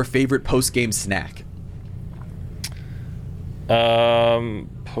is your favorite post-game snack?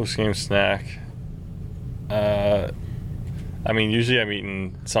 Post-game snack. Usually I'm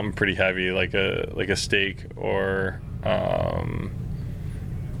eating something pretty heavy, like a steak or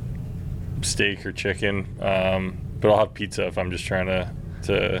chicken. But I'll have pizza if I'm just trying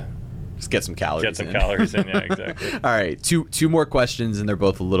to just get some calories. Calories in. Yeah, exactly. All right, two more questions, and they're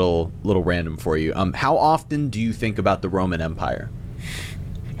both a little random for you. How often do you think about the Roman Empire?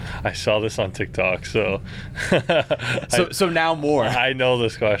 I saw this on TikTok, so so now more. I know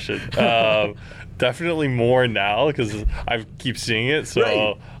this question. Definitely more now because I keep seeing it. So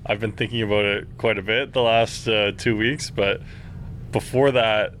right. I've been thinking about it quite a bit the last 2 weeks. But before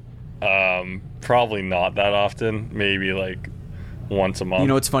that, probably not that often. Maybe like once a month.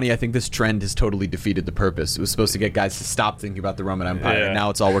 It's funny. I think this trend has totally defeated the purpose. It was supposed to get guys to stop thinking about the Roman Empire, and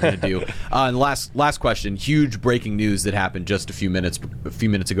now it's all we're going to do. And last question. Huge breaking news that happened just a few minutes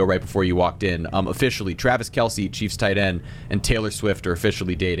ago, right before you walked in. Officially, Travis Kelce, Chiefs tight end, and Taylor Swift are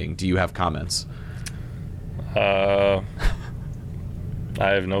officially dating. Do you have comments? I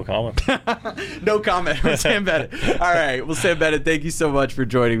have no comment. No comment from Sam Bennett. All right. Well, Sam Bennett, thank you so much for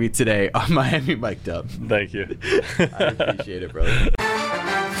joining me today on Miami Mic'd Up. Thank you. I appreciate it, brother.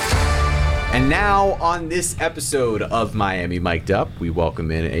 And now on this episode of Miami Mic'd Up, we welcome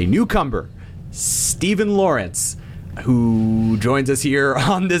in a newcomer, Steven Lorentz, who joins us here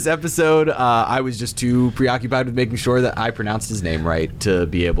on this episode. I was just too preoccupied with making sure that I pronounced his name right to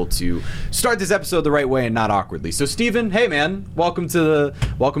be able to start this episode the right way and not awkwardly. So, Steven, hey man, welcome to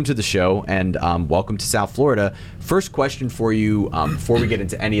the show, and welcome to South Florida. First question for you, before we get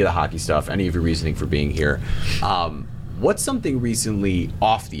into any of the hockey stuff, any of your reasoning for being here. what's something recently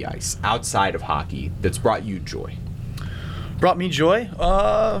off the ice, outside of hockey, that's brought you joy? Brought me joy?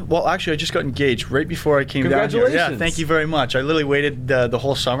 Well, actually, I just got engaged right before I came down here. Congratulations. Yeah, thank you very much. I literally waited the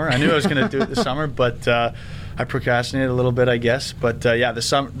whole summer. I knew I was going to do it this summer, but I procrastinated a little bit, I guess. But yeah,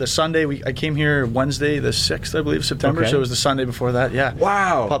 the Sunday, I came here Wednesday, the 6th, I believe, September. Okay. So it was the Sunday before that, yeah.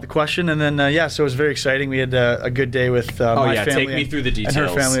 Wow. About the question. And then, so it was very exciting. We had a good day with my family. Take me through the details. And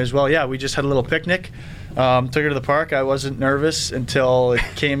her family as well. Yeah, we just had a little picnic. Took her to the park. I wasn't nervous until it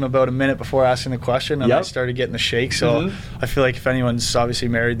came about a minute before asking the question, and I started getting the shake. So I feel like if anyone's obviously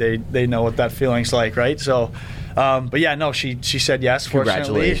married, they know what that feeling's like, right? So, but yeah, no, she said yes.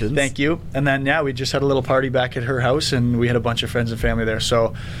 Congratulations. Fortunately. Thank you. And then we just had a little party back at her house, and we had a bunch of friends and family there.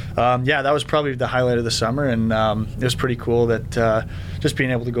 So that was probably the highlight of the summer, and it was pretty cool that just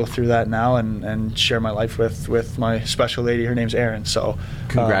being able to go through that now and share my life with my special lady. Her name's Erin. So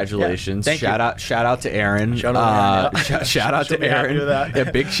congratulations. Thank you. Shout out to Erin. Shout out to Erin. Shout out to Erin.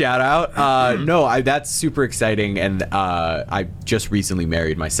 Yeah, big shout out. That's super exciting, and I just recently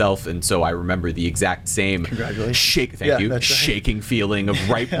married myself, and so I remember the exact same Thank you. Shaking feeling of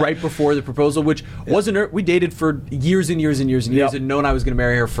right before the proposal, which wasn't. We dated for years and years and years and years, and known I was going to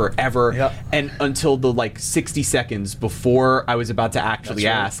marry her forever, and until the 60 seconds before I was about to actually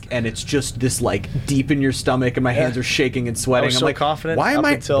ask, and it's just this deep in your stomach, and my hands are shaking and sweating. I'm so confident. Why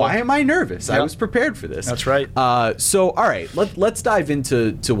am I nervous? I was prepared for this. That's right. So all right, let's dive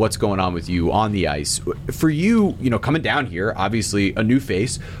into what's going on with you on the ice. For you, coming down here, obviously a new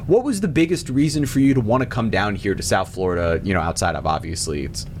face. What was the biggest reason for you to want to come down here to South Florida? Outside of obviously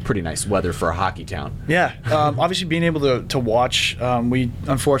it's pretty nice weather for a hockey town. Yeah, obviously being able to watch. We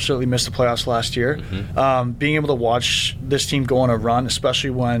unfortunately missed the playoffs last year. Being able to watch this team go on a run, especially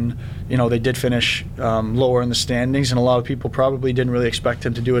when they did finish lower in the standings, and a lot of people probably didn't really expect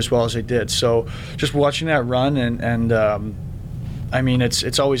them to do as well as they did. So just watching that run and I mean,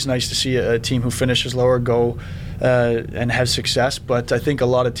 it's always nice to see a team who finishes lower go and have success. But I think a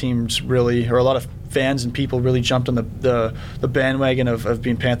lot of teams really, or a lot of fans and people really jumped on the bandwagon of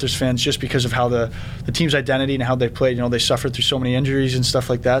being Panthers fans just because of how the team's identity and how they played. They suffered through so many injuries and stuff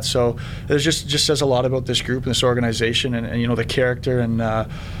like that. So it just says a lot about this group and this organization and the character and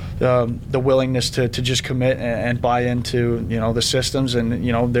the willingness to just commit and buy into the systems.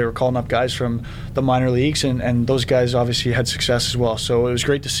 And they were calling up guys from the minor leagues, and those guys obviously had success as well. So it was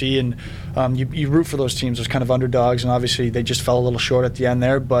great to see, and you root for those teams, those kind of underdogs, and obviously they just fell a little short at the end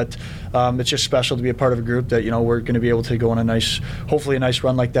there. But it's just special to be a part of a group that we're going to be able to go on hopefully a nice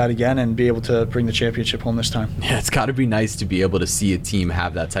run like that again, and be able to bring the championship home this time. Yeah, it's got to be nice to be able to see a team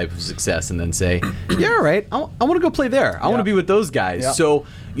have that type of success and then say, yeah, all right, I want to go play there. I want to be with those guys. Yeah. So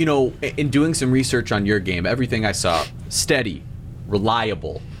in doing some research on your game, everything I saw, steady,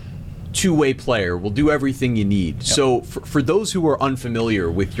 reliable, two-way player, will do everything you need. Yep. So for those who are unfamiliar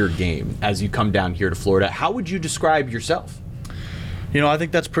with your game as you come down here to Florida, how would you describe yourself? I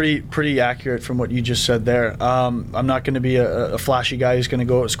think that's pretty accurate from what you just said there. I'm not going to be a flashy guy who's going to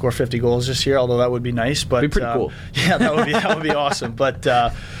go score 50 goals this year, although that would be nice. But be pretty cool. Yeah, that would be awesome. But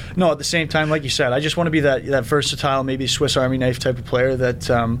no, at the same time, like you said, I just want to be that versatile, maybe Swiss Army knife type of player that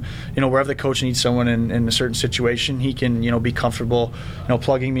wherever the coach needs someone in a certain situation, he can be comfortable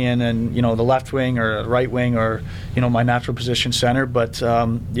plugging me in and the left wing or right wing or my natural position center. But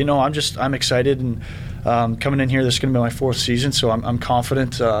I'm excited and. Coming in here, this is going to be my 4th season, so I'm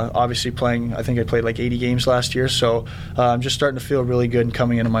confident. Obviously playing, I think I played 80 games last year, so I'm just starting to feel really good and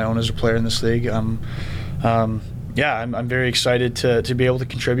coming into my own as a player in this league. I'm very excited to be able to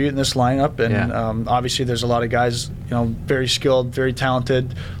contribute in this lineup, and obviously there's a lot of guys, very skilled, very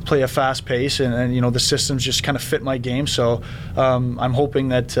talented, play a fast pace, and the systems just kind of fit my game. So I'm hoping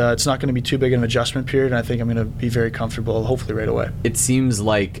that it's not going to be too big an adjustment period, and I think I'm going to be very comfortable, hopefully right away. It seems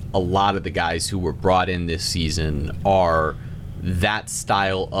like a lot of the guys who were brought in this season are that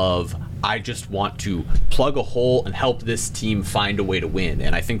style of, I just want to plug a hole and help this team find a way to win.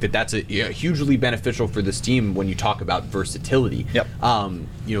 And I think that's hugely beneficial for this team when you talk about versatility. Yep.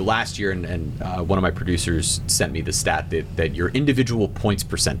 Last year, and one of my producers sent me the stat that your individual points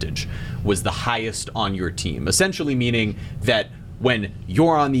percentage was the highest on your team, essentially meaning that when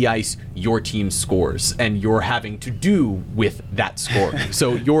you're on the ice, your team scores, and you're having to do with that scoring.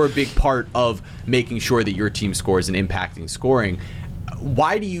 So you're a big part of making sure that your team scores and impacting scoring.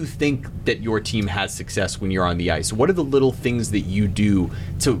 why do you think that your team has success when you're on the ice? What are the little things that you do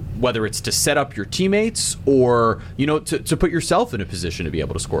to, whether it's to set up your teammates or, to put yourself in a position to be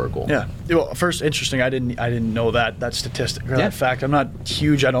able to score a goal? Yeah. Well, first, interesting. I didn't know that statistic or that fact. I'm not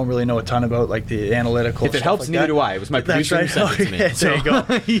huge. I don't really know a ton about like the analytical. If it helps, neither do I. It was my producer who sent it to me. There you go.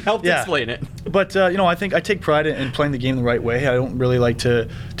 He helped explain it. But I think I take pride in playing the game the right way. I don't really like to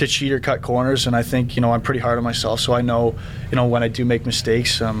cheat or cut corners, and I think I'm pretty hard on myself. So I know when I do make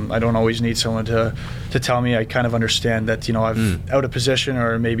mistakes, I don't always need someone to tell me. I kind of understand that I'm out of position,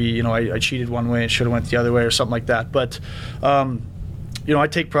 or maybe I cheated one way and should have went the other way, or something like that. But I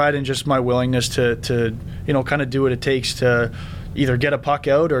take pride in just my willingness to kind of do what it takes to either get a puck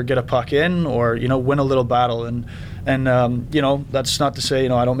out or get a puck in, or win a little battle. And that's not to say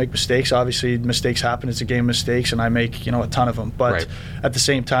I don't make mistakes. Obviously mistakes happen. It's a game of mistakes, and I make a ton of them, but at the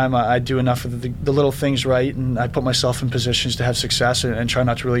same time I do enough of the little things right, and I put myself in positions to have success and try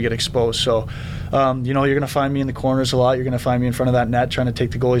not to really get exposed. So you're going to find me in the corners a lot. You're going to find me in front of that net trying to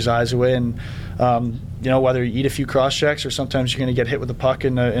take the goalie's eyes away, and whether you eat a few cross checks or sometimes you're going to get hit with the puck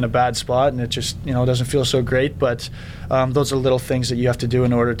in a bad spot, and it just doesn't feel so great. But those are little things that you have to do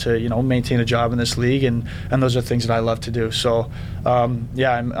in order to maintain a job in this league, and those are things that I love to do. So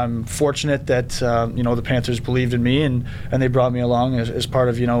I'm fortunate that the Panthers believed in me, and they brought me along as part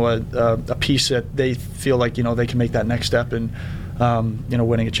of a piece that they feel like they can make that next step and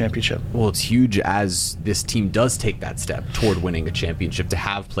winning a championship. Well, it's huge as this team does take that step toward winning a championship to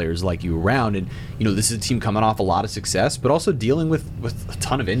have players like you around. And, this is a team coming off a lot of success, but also dealing with a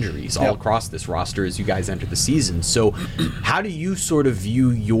ton of injuries all across this roster as you guys enter the season. So how do you sort of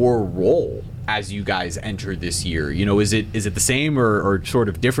view your role as you guys enter this year? Is it the same or sort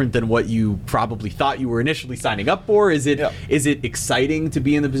of different than what you probably thought you were initially signing up for? Is it exciting to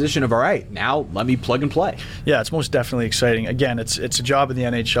be in the position of, all right, now let me plug and play? Yeah, it's most definitely exciting. Again, it's a job in the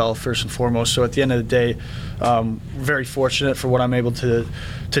NHL first and foremost. So at the end of the day, very fortunate for what I'm able to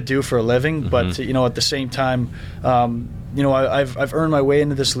do for a living. But at the same time, I've earned my way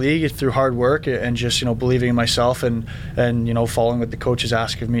into this league through hard work and just believing in myself and following what the coaches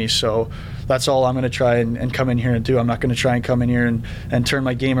ask of me. So that's all I'm going to try and come in here and do. I'm not going to try and come in here and turn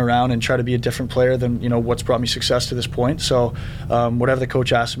my game around and try to be a different player than what's brought me success to this point. So whatever the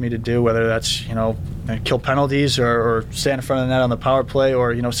coach asks me to do, whether that's kill penalties or stand in front of the net on the power play,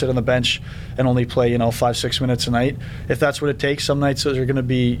 or sit on the bench and only play 5-6 minutes a night, if that's what it takes. Some nights those are going to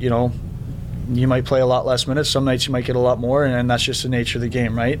be you might play a lot less minutes. Some nights you might get a lot more, and that's just the nature of the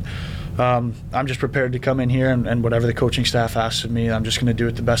game, right? I'm just prepared to come in here and whatever the coaching staff asks of me, I'm just going to do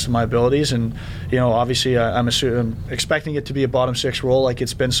it the best of my abilities. And obviously I'm expecting it to be a bottom six role like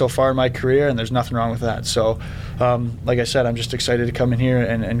it's been so far in my career, and there's nothing wrong with that. So like I said, I'm just excited to come in here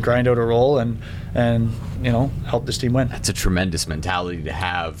and grind out a role and help this team win. That's a tremendous mentality to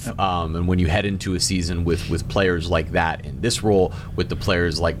have. And when you head into a season with players like that in this role, with the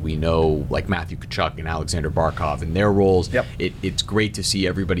players like we know, like Matthew Tkachuk and Alexander Barkov in their roles, it's great to see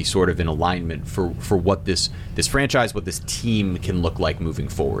everybody sort of in alignment for what this franchise, what this team can look like moving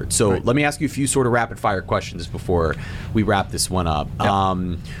forward. So let me ask you a few sort of rapid fire questions before we wrap this one up.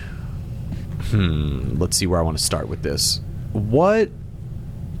 Let's see where I want to start with this. What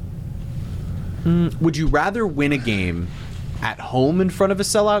would you rather win a game at home in front of a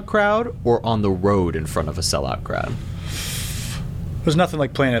sellout crowd or on the road in front of a sellout crowd? There's nothing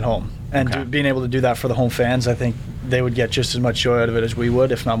like playing at home, and being able to do that for the home fans. I think they would get just as much joy out of it as we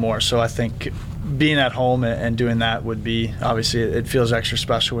would, if not more. So I think being at home and doing that would be, obviously it feels extra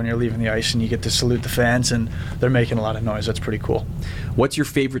special when you're leaving the ice and you get to salute the fans and they're making a lot of noise. That's pretty cool. What's your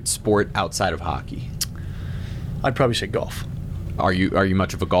favorite sport outside of hockey? I'd probably say golf. Are you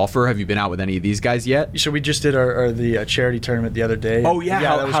much of a golfer? Have you been out with any of these guys yet? So we just did the charity tournament the other day. Oh yeah,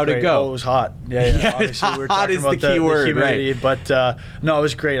 how'd it go? Oh, it was hot. Yeah. Obviously, we were talking about the humidity, right. But no, it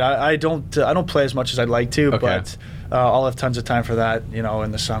was great. I don't play as much as I'd like to, but I'll have tons of time for that,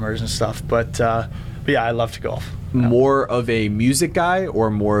 in the summers and stuff. But yeah, I love to golf. More of a music guy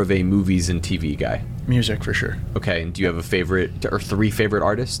or more of a movies and TV guy? Music for sure. Okay, and do you have a favorite or three favorite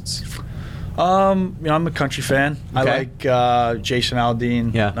artists? I'm a country fan. Okay. I like Jason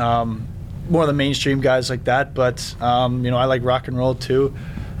Aldean. Yeah. More of the mainstream guys like that, but I like rock and roll too.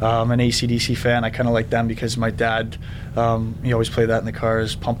 I'm an AC/DC fan. I kind of like them because my dad, he always played that in the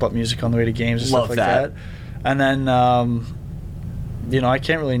cars, pump up music on the way to games and stuff like that. And then, I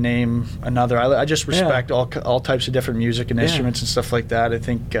can't really name another. I just respect all types of different music and instruments and stuff like that. I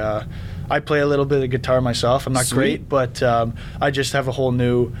think I play a little bit of guitar myself. I'm not great, but I just have a whole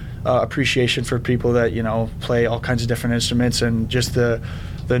new appreciation for people that play all kinds of different instruments, and just the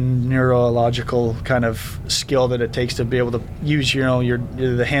the neurological kind of skill that it takes to be able to use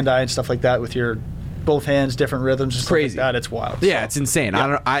the hand-eye and stuff like that with your both hands, different rhythms and stuff Crazy. like that. It's wild. Yeah, it's insane.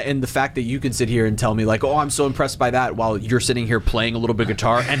 Yeah. And the fact that you can sit here and tell me like, oh, I'm so impressed by that, while you're sitting here playing a little bit of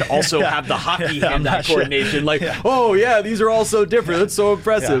guitar and also have the hockey hand-eye coordination. Like, oh yeah, these are all so different. That's so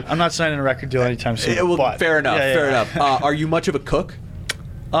impressive. I'm not signing a record deal anytime soon. Well, fair enough. Fair enough. Are you much of a cook?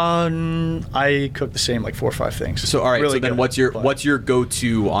 I cook the same, like 4 or 5 things. So all right. Really so then, good, what's your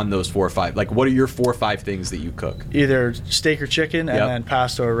go-to on those 4 or 5? Like, what are your 4 or 5 things that you cook? Either steak or chicken, and then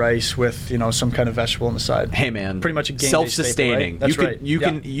pasta or rice with some kind of vegetable on the side. Hey man, pretty much a game self-sustaining. Staple, right?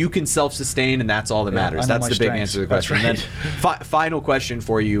 You can self-sustain, and that's all that matters. That's the big answer to the question. Right. And then final question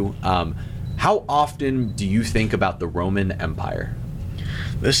for you: how often do you think about the Roman Empire?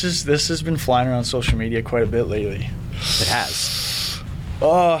 This has been flying around social media quite a bit lately. It has.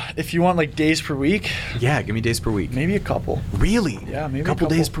 If you want like days per week, Yeah, give me days per week. maybe a couple. Really? Yeah, maybe a couple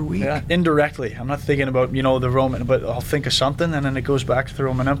days per week. Yeah, indirectly. I'm not thinking about the Roman, but I'll think of something, and then it goes back to the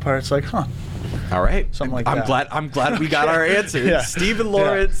Roman Empire. It's like, huh. All right. Something like I'm that. glad we got our answers. Yeah. Stephen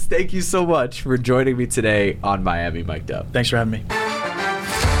Lorentz, thank you so much for joining me today on Miami Mic'd Up. Thanks for having me.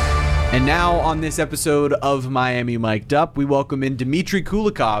 And now on this episode of Miami Mic'd Up, we welcome in Dimitri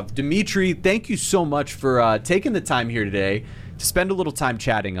Kulikov. Dimitri, thank you so much for taking the time here today to spend a little time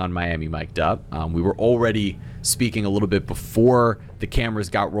chatting on Miami Mic'd Up. We were already speaking a little bit before the cameras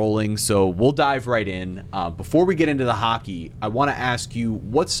got rolling, so we'll dive right in. Before we get into the hockey, I want to ask you,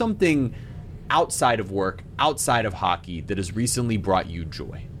 what's something outside of work, outside of hockey, that has recently brought you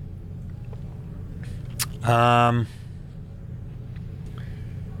joy?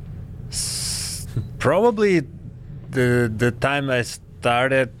 Probably the time I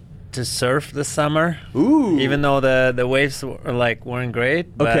started to surf this summer. Ooh. Even though the waves weren't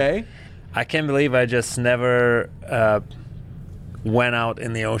great. But Okay. I can't believe I just never went out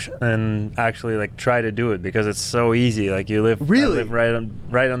in the ocean and actually try to do it, because it's so easy. Like I live right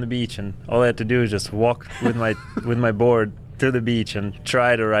on the beach, and all I had to do is just walk with my board to the beach and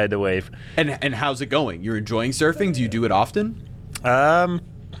try to ride the wave. And how's it going? You're enjoying surfing? Do you do it often?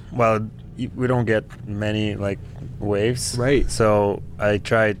 Well, we don't get many waves, Right. So I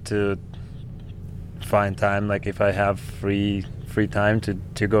try to find time, if I have free time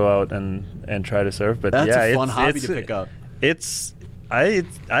to go out and try to surf. But That's yeah, a fun hobby to pick up.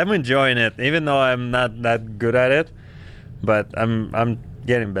 I'm enjoying it, even though I'm not that good at it. But I'm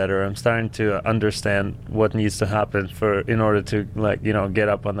getting better. I'm starting to understand what needs to happen in order to get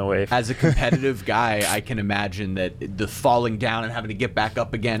up on the wave. As a competitive guy, I can imagine that the falling down and having to get back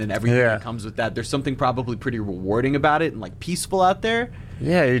up again and everything that comes with that, there's something probably pretty rewarding about it and peaceful out there.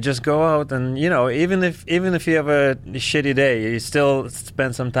 Yeah, you just go out and even if you have a shitty day, you still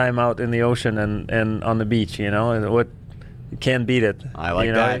spend some time out in the ocean and on the beach. What you can't beat it. I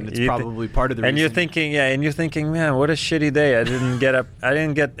like that, and it's probably part of the reason. And you're thinking, man, what a shitty day. I didn't get up. I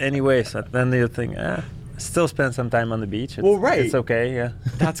didn't get any waves. Then you think, still spend some time on the beach. It's okay. Yeah.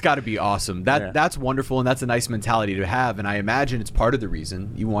 That's got to be awesome. That's wonderful, and that's a nice mentality to have. And I imagine it's part of the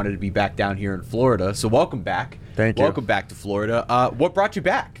reason you wanted to be back down here in Florida. So welcome back. Thank you. Welcome back to Florida. What brought you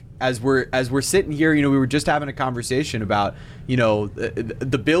back? As we're sitting here, we were just having a conversation about,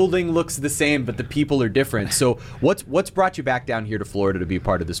 the building looks the same, but the people are different. So what's brought you back down here to Florida to be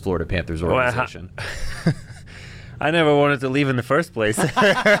part of this Florida Panthers organization? I never wanted to leave in the first place.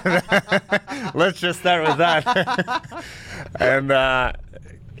 Let's just start with that. And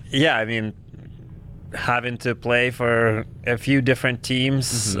having to play for a few different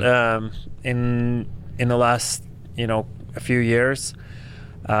teams in the last a few years.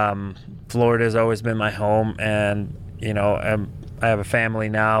 Florida has always been my home, and I have a family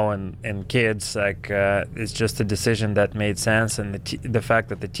now and kids. It's just a decision that made sense, and the fact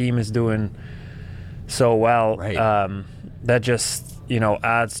that the team is doing so well, right. That just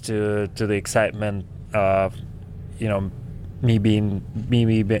adds to the excitement of me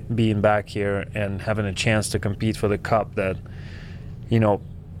being back here and having a chance to compete for the cup that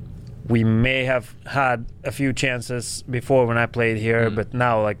we may have had a few chances before when I played here, but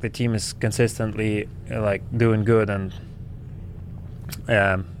now the team is consistently doing good, and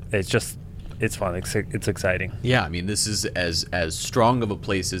it's fun. It's exciting. Yeah, I mean, this is as strong of a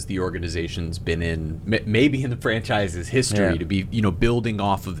place as the organization's been in, maybe in the franchise's history, to be building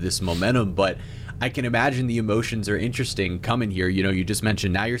off of this momentum. But I can imagine the emotions are interesting coming here. You just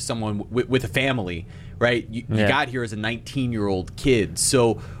mentioned now you're someone with a family, right? You got here as a 19-year-old kid,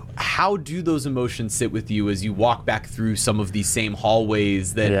 so. How do those emotions sit with you as you walk back through some of these same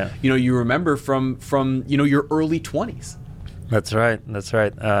hallways that you remember from your early 20s? That's right.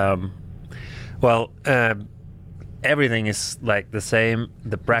 everything is like the same.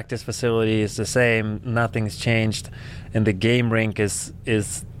 The practice facility is the same. Nothing's changed, and the game rink is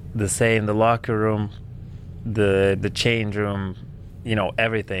the same. The locker room, the change room,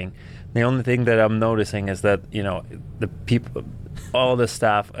 everything. The only thing that I'm noticing is that the people, all the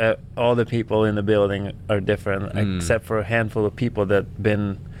staff, all the people in the building are different, except for a handful of people that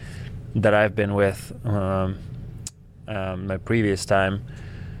I've been with my previous time.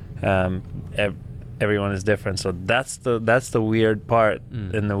 Everyone is different, so that's the weird part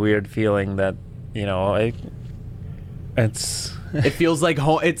and the weird feling that it feels like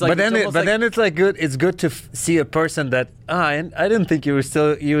home. It's like, then it's like good. It's good to see a person that I didn't think you were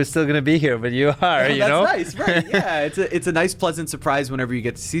still gonna be here, but you are. That's nice, right? Yeah, it's a nice, pleasant surprise whenever you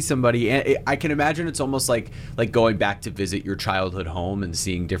get to see somebody. And I can imagine it's almost like going back to visit your childhood home and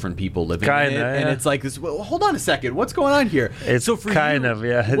seeing different people living in it. Yeah. And it's like this. Well, hold on a second, what's going on here? It's so for kind you, of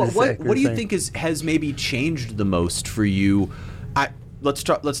yeah. What do you think has maybe changed the most for you? Let's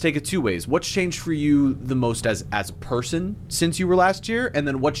take it two ways. What's changed for you the most as a person since you were last year, and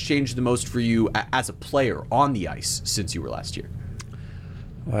then what's changed the most for you as a player on the ice since you were last year?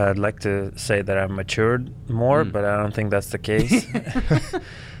 Well, I'd like to say that I've matured more, but I don't think that's the case.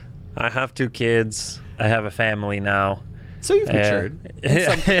 I have 2 kids. I have a family now. So you've matured in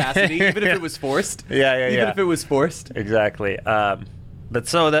some capacity, even if it was forced. Yeah. Even if it was forced. Exactly. But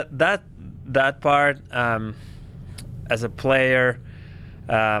so that part, as a player.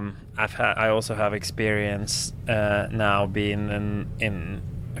 I also have experience now being in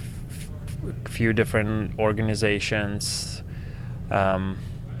a few different organizations, and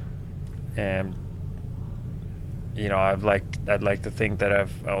I'd like to think that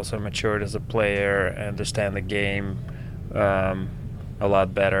I've also matured as a player, understand the game a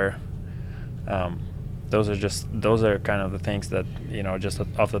lot better. Those are kind of the things that just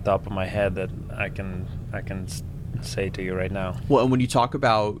off the top of my head that I can say to you right now. Well, and when you talk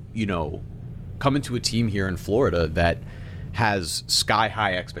about coming to a team here in Florida that has sky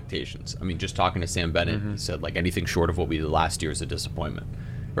high expectations, I mean, just talking to Sam Bennett, he said like anything short of what we did last year is a disappointment,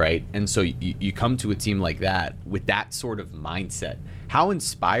 right? And so you come to a team like that with that sort of mindset. How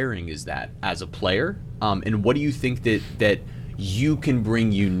inspiring is that as a player? And what do you think that you can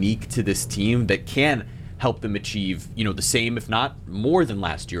bring unique to this team that can help them achieve the same, if not more than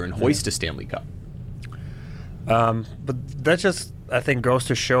last year, and hoist a Stanley Cup? But that just, I think, goes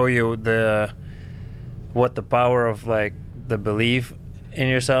to show you what the power of like the belief in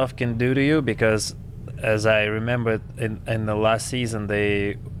yourself can do to you. Because as I remember in the last season,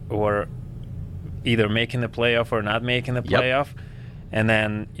 they were either making the playoff or not making the playoff, and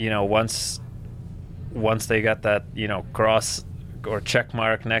then once they got that cross or check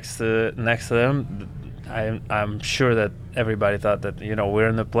mark next to them, I'm sure that everybody thought that we're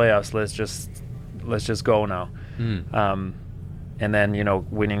in the playoffs. Let's just go now. And then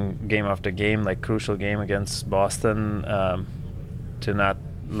winning game after game, like crucial game against Boston, to not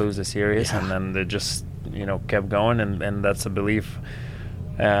lose a series, and then they just kept going, and that's a belief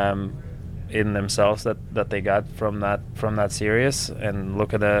in themselves that they got from that series. And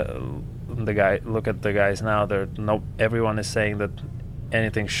look at the guys now. Everyone is saying that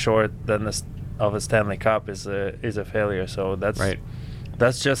anything short than of a Stanley Cup is a failure. So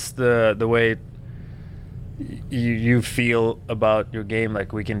that's just the way you feel about your game.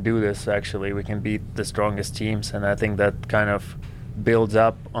 Like, we can do this. Actually, we can beat the strongest teams, and I think that kind of builds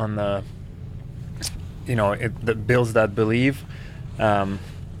up on the that builds that belief,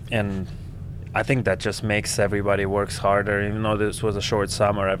 and I think that just makes everybody works harder. Even though this was a short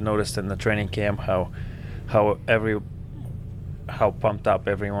summer, I've noticed in the training camp how pumped up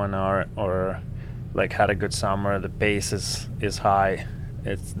everyone are, or like had a good summer. The pace is high.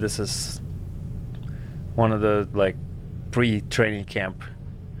 This is one of the like pre-training camp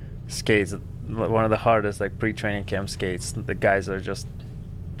skates, one of the hardest like pre-training camp skates. The guys are just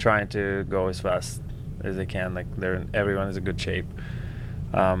trying to go as fast as they can. Like everyone is in good shape.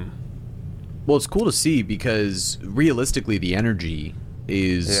 Well, it's cool to see, because realistically the energy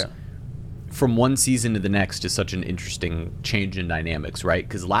is from one season to the next is such an interesting change in dynamics, right?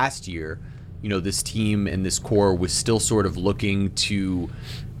 Because last year, this team and this core was still sort of looking to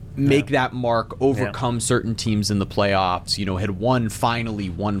make that mark, overcome certain teams in the playoffs, had finally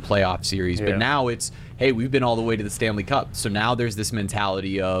won playoff series. But now it's, hey, we've been all the way to the Stanley Cup. So now there's this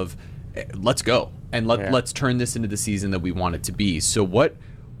mentality of, let's go, and let's turn this into the season that we want it to be. So what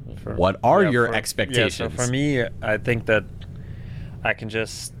are your expectations? So for me, I think that I can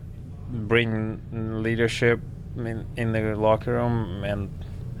just bring leadership in the locker room, and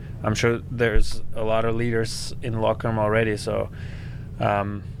I'm sure there's a lot of leaders in the locker room already. So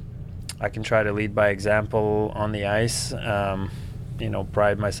I can try to lead by example on the ice.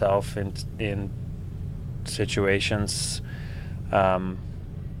 Pride myself in situations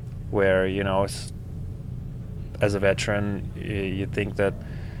where as a veteran, you think that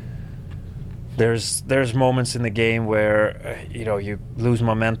there's moments in the game where you lose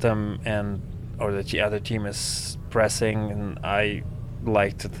momentum or the other team is pressing, and I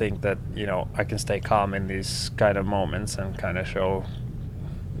like to think that I can stay calm in these kind of moments and kind of show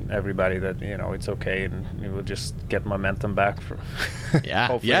everybody that it's okay, and we will just get momentum back.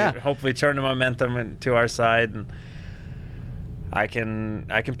 Hopefully turn the momentum to our side, and I can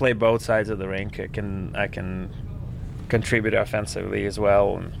play both sides of the rink. I can contribute offensively as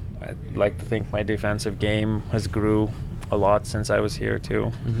well, and I'd like to think my defensive game has grew a lot since I was here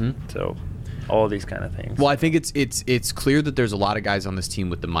too. So all these kind of things. Well, I think it's clear that there's a lot of guys on this team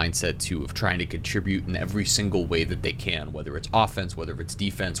with the mindset too of trying to contribute in every single way that they can, whether it's offense, whether it's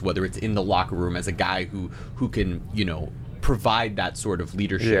defense, whether it's in the locker room as a guy who can provide that sort of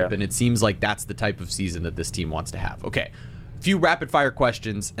leadership. And it seems like that's the type of season that this team wants to have. Okay, a few rapid fire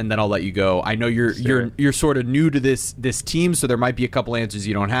questions, and then I'll let you go. I know you're sort of new to this team, so there might be a couple answers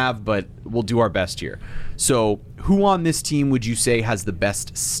you don't have, but we'll do our best here. So, who on this team would you say has the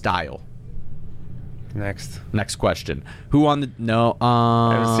best style? Next question. Who on the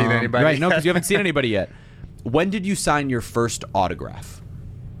I haven't seen anybody. Right, no, because you haven't seen anybody yet. When did you sign your first autograph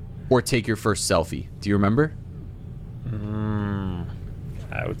or take your first selfie? Do you remember?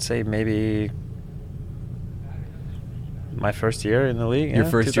 I would say maybe my first year in the league. Your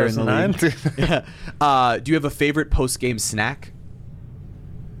first year in the league. Yeah. Do you have a favorite post-game snack?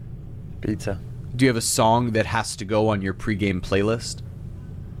 Pizza. Do you have a song that has to go on your pregame playlist?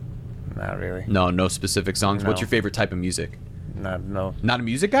 Not really. No specific songs. No. What's your favorite type of music? No. Not a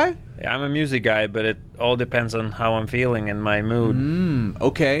music guy? Yeah, I'm a music guy, but it all depends on how I'm feeling and my mood.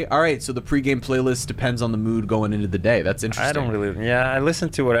 Okay. All right. So the pregame playlist depends on the mood going into the day. That's interesting. I don't really. Yeah, I listen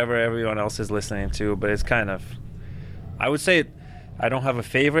to whatever everyone else is listening to, but it's kind of. I would say I don't have a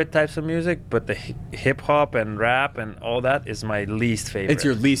favorite types of music, but the hip hop and rap and all that is my least favorite. It's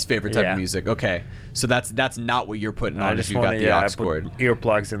your least favorite type of music. Okay. So that's not what you're putting on. I just you got the aux cord. I put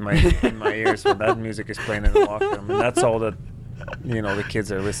earplugs in my ears when that music is playing in the locker room, and that's all that the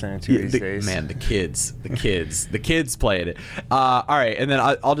kids are listening to these days. Man, the kids playing it. All right, and then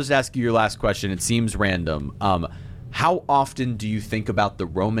I'll just ask you your last question. It seems random. How often do you think about the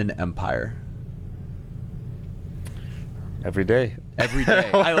Roman Empire? Every day. Every day.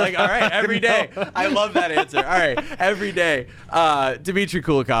 All right, every day. I love that answer. All right, every day. Dimitri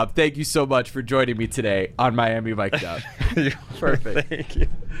Kulikov, thank you so much for joining me today on Miami Mic'd Up. Perfect. Thank you.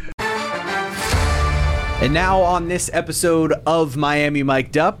 And now on this episode of Miami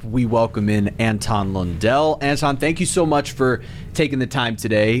Mic'd Up, we welcome in Anton Lundell. Anton, thank you so much for taking the time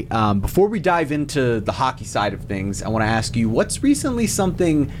today. Before we dive into the hockey side of things, I want to ask you, what's recently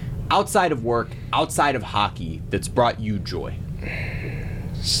something outside of work, outside of hockey, that's brought you joy?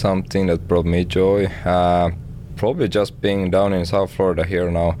 Something that brought me joy? Probably just being down in South Florida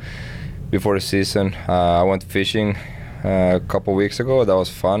here now before the season. I went fishing a couple weeks ago. That was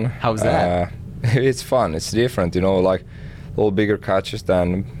fun. How was that? It's fun. It's different, like a little bigger catches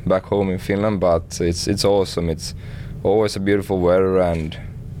than back home in Finland, but it's awesome. It's always a beautiful weather and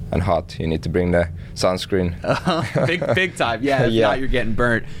hot. You need to bring the sunscreen. Big time. Yeah, if not, you're getting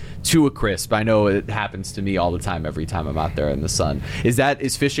burnt to a crisp. I know it happens to me all the time every time I'm out there in the sun.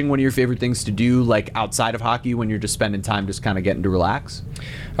 Is fishing one of your favorite things to do, like outside of hockey, when you're just spending time just kind of getting to relax?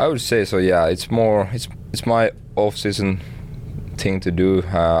 I would say so, yeah. It's my off-season thing to do.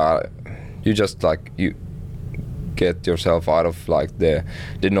 You just you get yourself out of the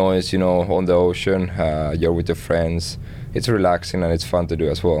noise, on the ocean. You're with your friends. It's relaxing and it's fun to do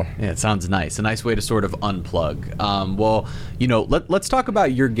as well. Yeah, it sounds nice. A nice way to sort of unplug. Well, let's talk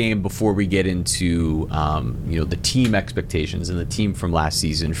about your game before we get into the team expectations and the team from last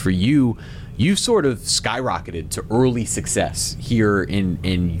season. For you, you've sort of skyrocketed to early success here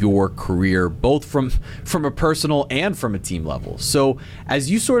in your career, both from a personal and from a team level. So as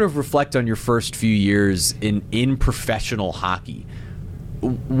you sort of reflect on your first few years in professional hockey,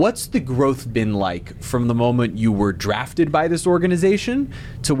 what's the growth been like from the moment you were drafted by this organization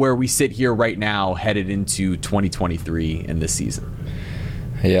to where we sit here right now headed into 2023 and this season?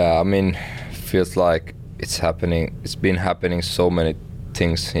 Yeah, I mean, feels like it's happening. It's been happening so many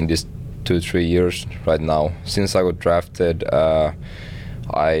things in this 2-3 years right now. Since I got drafted, when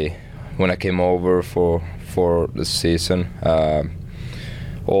I came over for the season,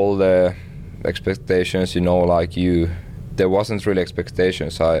 all the expectations, there wasn't really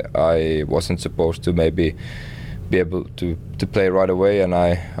expectations. I wasn't supposed to maybe be able to play right away, and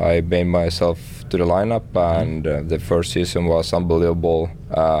I made myself to the lineup, and the first season was unbelievable.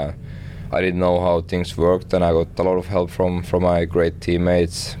 I didn't know how things worked, and I got a lot of help from my great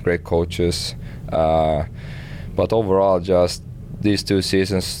teammates, great coaches. But overall, just these 2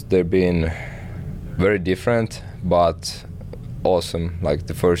 seasons, they've been very different, but awesome. Like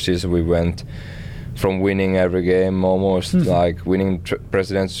the first season, we went from winning every game almost, like winning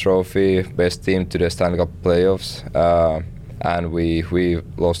President's Trophy, best team, to the Stanley Cup playoffs, and we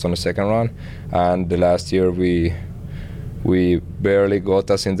lost on the second round. And the last year we barely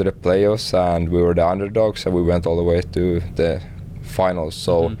got us into the playoffs, and we were the underdogs, and we went all the way to the finals.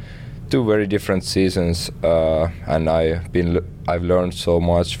 So 2 very different seasons, and I've learned so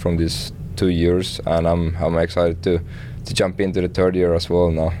much from these 2 years, and I'm excited to jump into the 3rd year as well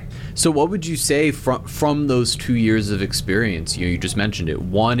now. So what would you say from those 2 years of experience? You just mentioned it.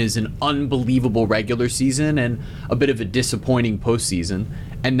 One is an unbelievable regular season and a bit of a disappointing postseason,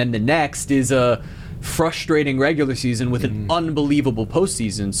 and then the next is a frustrating regular season with an unbelievable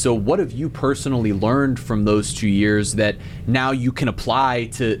postseason. So what have you personally learned from those 2 years that now you can apply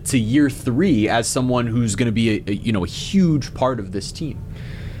to year 3 as someone who's going to be a huge part of this team?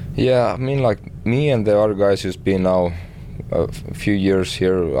 Yeah, I mean, like me and the other guys who's been now a few years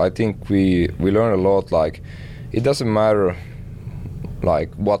here, I think we learn a lot. Like, it doesn't matter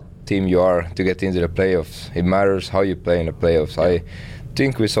like what team you are to get into the playoffs. It matters how you play in the playoffs. I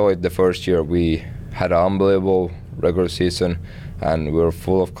think we saw it the first year. We had an unbelievable regular season and we were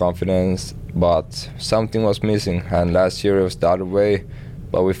full of confidence, but something was missing, and last year it was the other way,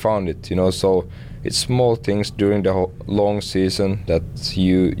 but we found it, so it's small things during the long season that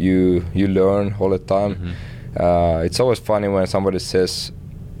you learn all the time. It's always funny when somebody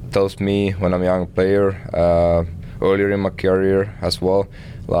tells me when I'm a young player, earlier in my career as well,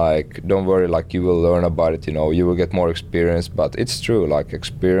 like, don't worry, like, you will learn about it, you will get more experience. But it's true, like,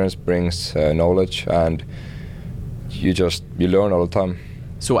 experience brings knowledge, and you learn all the time.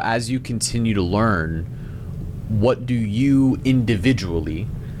 So as you continue to learn, what do you individually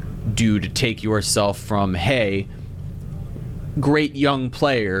do to take yourself from, hey, great young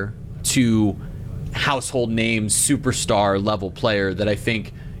player, to household name, superstar level player that I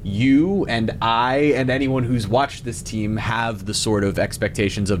think you and I and anyone who's watched this team have the sort of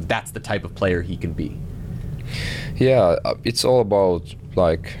expectations of that's the type of player he can be? Yeah, it's all about,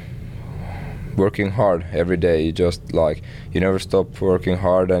 like, working hard every day. You never stop working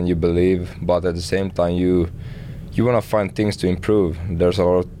hard, and you believe, but at the same time you want to find things to improve. There's a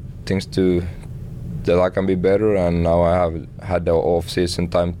lot of things that I can be better, and now I have had the off season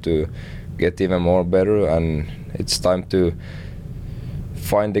time to get even more better, and it's time to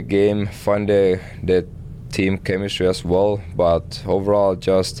find the game, find the team chemistry as well. But overall,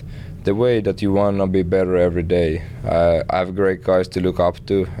 just the way that you want to be better every day. I have great guys to look up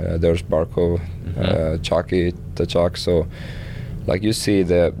to. There's Barkov, Taché. So, like, you see,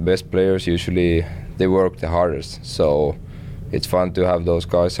 the best players usually they work the hardest. So it's fun to have those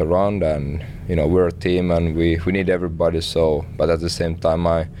guys around, and we're a team and we need everybody. So, but at the same time,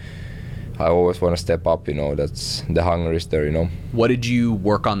 I always want to step up. That's the hunger is there. What did you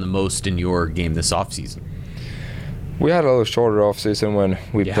work on the most in your game this offseason? We had a little shorter off season when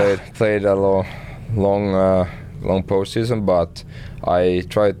we played a long postseason, but I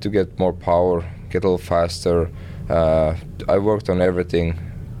tried to get more power, get a little faster. I worked on everything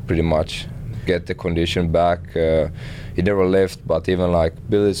pretty much, get the condition back. It never left, but even like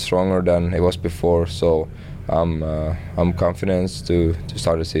build it stronger than it was before. So I'm confident to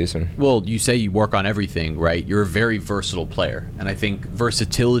start the season. Well, you say you work on everything, right? You're a very versatile player, and I think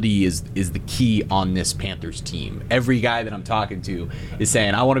versatility is the key on this Panthers team. Every guy that I'm talking to is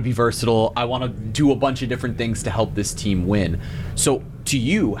saying, I want to be versatile, I want to do a bunch of different things to help this team win. So to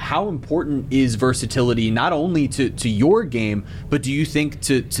you, how important is versatility, not only to your game, but do you think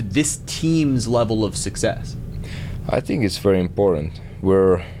to this team's level of success? I think it's very important.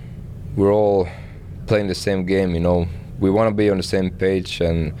 We're all playing the same game, we want to be on the same page,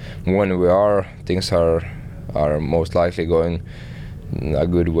 and when we are, things are most likely going a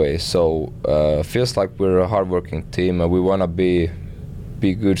good way. So feels like we're a hard-working team, and we want to be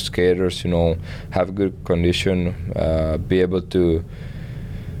good skaters, have good condition, be able to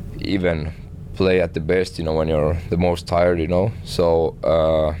even play at the best, when you're the most tired, So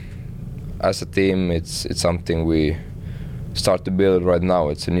as a team, it's something we start to build right now.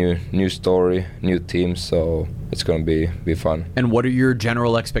 It's a new story, new team, so it's going to be fun. And what are your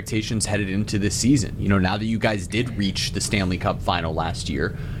general expectations headed into this season? Now that you guys did reach the Stanley Cup final last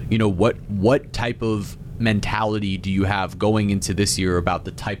year, what type of mentality do you have going into this year about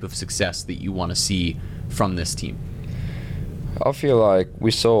the type of success that you want to see from this team? I feel like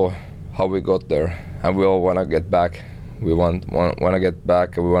we saw how we got there, and we all want to get back. We want to get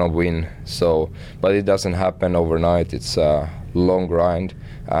back, and we want to win. So, but it doesn't happen overnight. It's a long grind,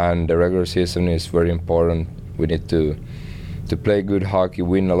 and the regular season is very important. We need to play good hockey,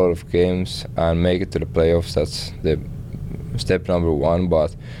 win a lot of games, and make it to the playoffs. That's the step number one.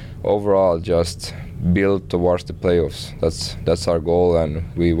 But overall, just build towards the playoffs. That's our goal, and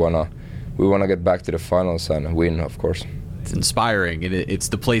we wanna get back to the finals and win, of course. It's inspiring, and it's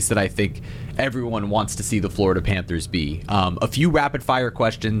the place that I think everyone wants to see the Florida Panthers be. A few rapid fire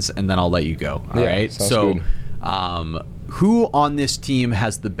questions, and then I'll let you go. All right. So, good. Who on this team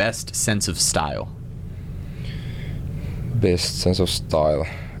has the best sense of style? Best sense of style.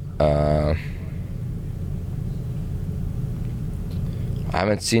 I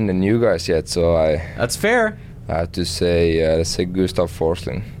haven't seen the new guys yet, so That's fair. I have to say, let's say Gustav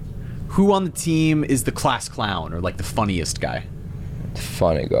Forsling. Who on the team is the class clown, or like the funniest guy? The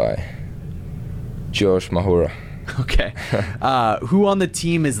funny guy. Josh Mahura. Okay. Who on the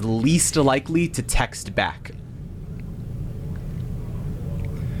team is least likely to text back?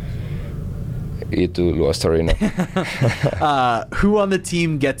 Itu Luostarino. Who on the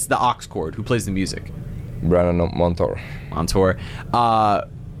team gets the aux cord? Who plays the music? Brandon Montour. Montour.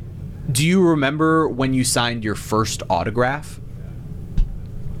 Do you remember when you signed your first autograph?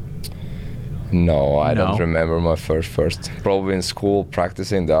 No, I don't remember my first. Probably in school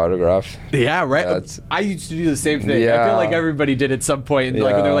practicing the autograph. Yeah, right. I used to do the same thing. Yeah. I feel like everybody did at some point,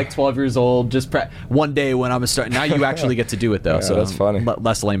 like when they're like 12 years old. Just one day when I'm a start. Now you actually get to do it though, so that's funny.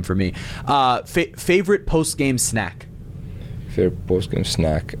 Less lame for me. Favorite post game snack? Favorite post game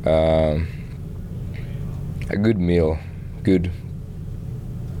snack. A good meal, good.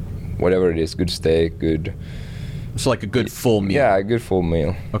 Whatever it is, good steak, good. So like a good full meal. Yeah, a good full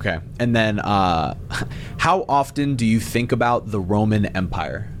meal. Okay. And then how often do you think about the Roman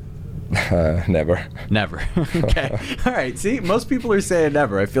Empire? Never. Never. Okay. All right. See, most people are saying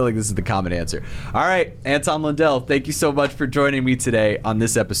never. I feel like this is the common answer. All right. Anton Lundell, thank you so much for joining me today on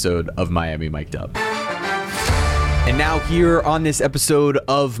this episode of Miami Mic'd Up. And now here on this episode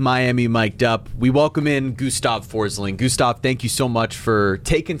of Miami Mic'd Up, we welcome in Gustav Forsling. Gustav, thank you so much for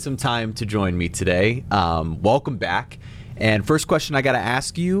taking some time to join me today. Welcome back. And first question I got to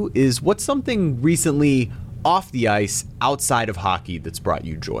ask you is, what's something recently off the ice outside of hockey that's brought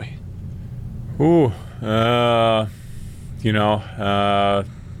you joy? When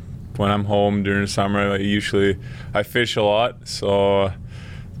I'm home during the summer, I fish a lot, so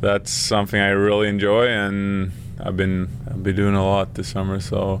that's something I really enjoy, and I've been doing a lot this summer,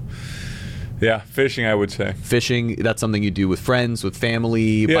 so yeah, fishing, I would say. Fishing, that's something you do with friends, with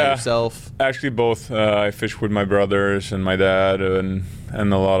family, by yourself? Actually both. I fish with my brothers and my dad and a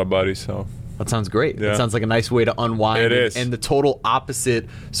lot of buddies, so. That sounds great. Yeah. That sounds like a nice way to unwind. It is. And the total opposite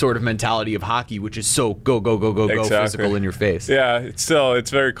sort of mentality of hockey, which is so go, Exactly. physical in your face. Yeah, it's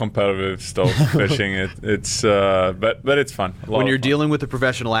very competitive still, fishing. But it's fun. When you're dealing with a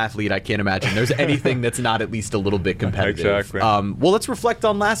professional athlete, I can't imagine there's anything that's not at least a little bit competitive. Exactly. Well, let's reflect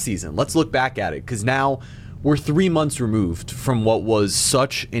on last season. Let's look back at it, because now we're 3 months removed from what was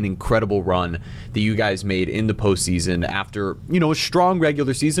such an incredible run that you guys made in the postseason after, a strong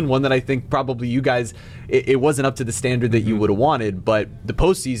regular season, one that I think probably you guys, it wasn't up to the standard that you would have wanted, but the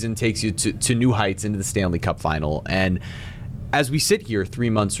postseason takes you to new heights into the Stanley Cup final. And as we sit here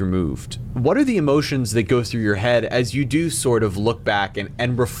 3 months removed, what are the emotions that go through your head as you do sort of look back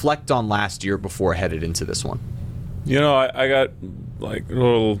and reflect on last year before headed into this one? I got like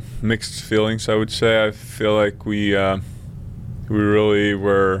little mixed feelings, I would say. I feel like we really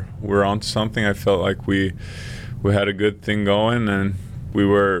were onto something. I felt like we had a good thing going, and we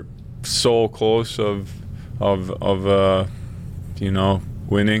were so close of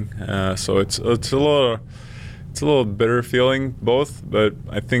winning. So it's a little bitter feeling both, but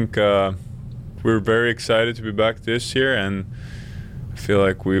I think we're very excited to be back this year, and I feel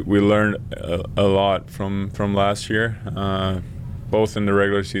like we learned a lot from last year, both in the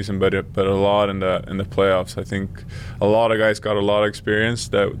regular season, but a lot in the playoffs. I think a lot of guys got a lot of experience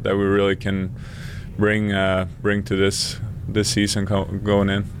that we really can bring to this season going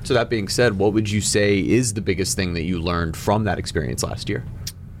in. So that being said, what would you say is the biggest thing that you learned from that experience last year?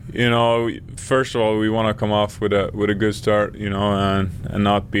 First of all, we want to come off with a good start, and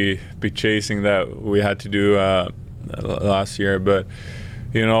not be chasing that we had to do last year, but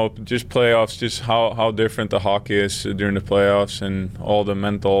just playoffs, just how different the hockey is during the playoffs and all the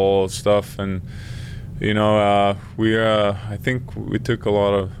mental stuff, and I think we took a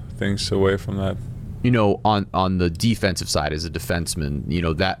lot of things away from that. on the defensive side as a defenseman,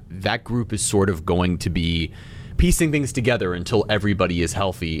 that group is sort of going to be piecing things together until everybody is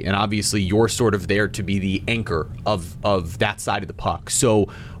healthy. And obviously you're sort of there to be the anchor of that side of the puck. So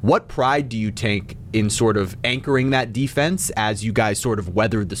what pride do you take in sort of anchoring that defense as you guys sort of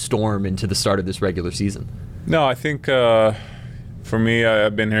weathered the storm into the start of this regular season? No, I think for me,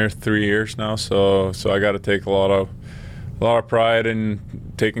 I've been here 3 years now, so I got to take a lot of pride in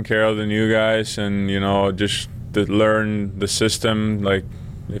taking care of the new guys, and just to learn the system. Like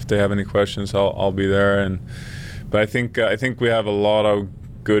if they have any questions, I'll be there. But I think we have a lot of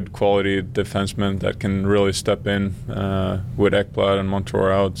good quality defensemen that can really step in with Ekblad and Montour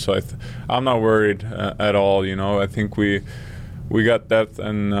out. So I'm not worried at all. I think we got depth,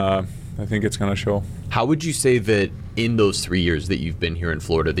 and I think it's going to show. How would you say that in those 3 years that you've been here in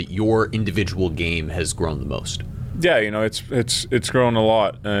Florida, that your individual game has grown the most? Yeah, it's grown a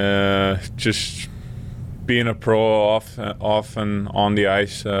lot. Just being a pro off and on the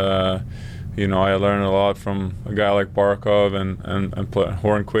ice. I learned a lot from a guy like Barkov and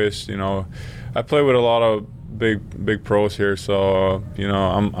Hornquist. I play with a lot of big pros here, so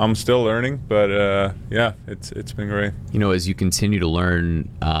I'm still learning, but it's been great. As you continue to learn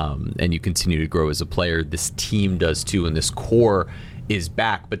and you continue to grow as a player, this team does too, and this core is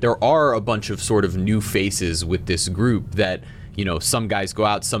back. But there are a bunch of sort of new faces with this group that some guys go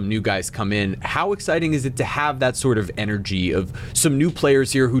out, some new guys come in. How exciting is it to have that sort of energy of some new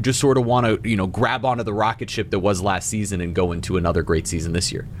players here who just sort of want to, grab onto the rocket ship that was last season and go into another great season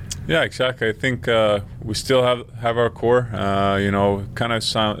this year? Yeah, exactly. I think we still have our core, kind of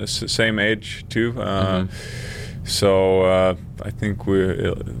same age too. So I think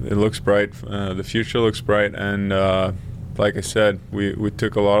it looks bright. The future looks bright, and like I said, we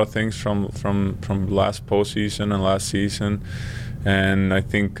took a lot of things from last postseason and last season, and I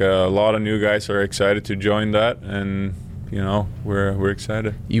think a lot of new guys are excited to join that, and we're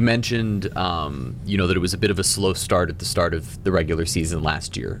excited. You mentioned that it was a bit of a slow start at the start of the regular season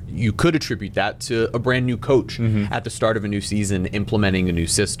last year. You could attribute that to a brand new coach at the start of a new season implementing a new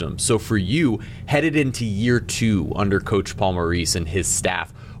system. So for you, headed into year 2 under Coach Paul Maurice and his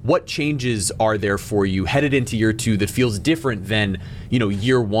staff, what changes are there for you headed into year 2 that feels different than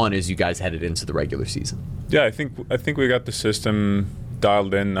year 1 as you guys headed into the regular season? Yeah, I think we got the system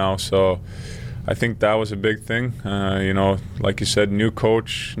dialed in now, so I think that was a big thing. Like you said, new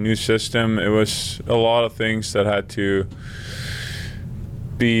coach, new system. It was a lot of things that had to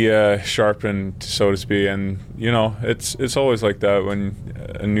be sharpened, so to speak. And it's always like that when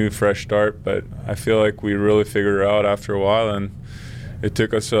a new, fresh start. But I feel like we really figured it out after a while, and it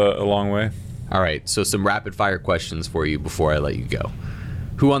took us a long way. All right, so some rapid fire questions for you before I let you go.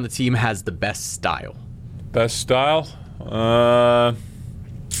 Who on the team has the best style? Best style?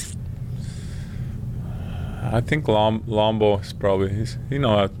 I think Lombo is probably, he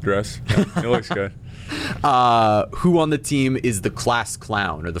knows how to dress. Yeah, he looks good. Who on the team is the class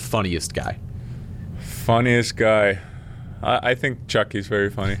clown or the funniest guy? Funniest guy? I think Chucky's very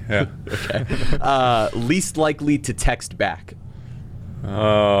funny, yeah. Okay. Least likely to text back?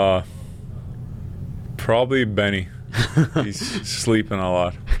 Probably Benny. He's sleeping a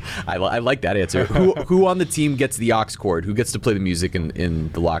lot. I like that answer. Who on the team gets the aux cord? Who gets to play the music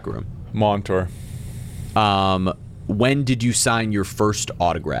in the locker room? Montour. When did you sign your first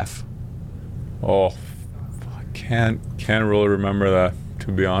autograph? Oh, I can't really remember that,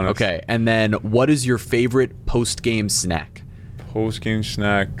 to be honest. Okay, and then what is your favorite post-game snack? Post-game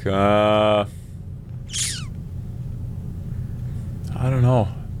snack? I don't know.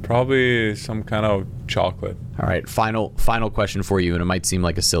 Probably some kind of chocolate. All right, final question for you, and it might seem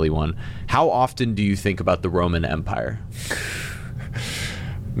like a silly one. How often do you think about the Roman Empire?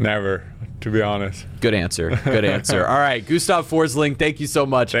 Never, to be honest. Good answer. Good answer. All right, Gustav Forsling, thank you so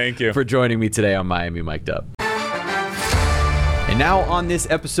much. Thank you for joining me today on Miami Mic'd Up. And now on this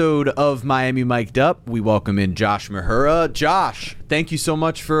episode of Miami Mic'd Up, we welcome in Josh Mahura. Josh, thank you so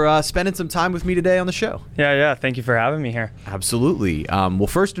much for spending some time with me today on the show. Yeah. Thank you for having me here. Absolutely. Well,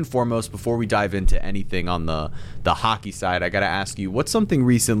 first and foremost, before we dive into anything on the hockey side, I got to ask you, what's something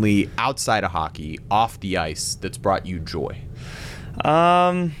recently outside of hockey, off the ice, that's brought you joy?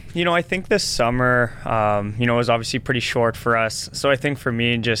 I think this summer, was obviously pretty short for us. So I think for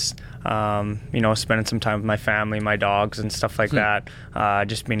me, just, spending some time with my family, my dogs and stuff like that,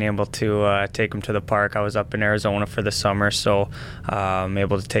 just being able to take them to the park. I was up in Arizona for the summer, so I'm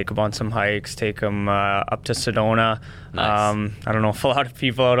able to take them on some hikes, take them up to Sedona. Nice. I don't know if a lot of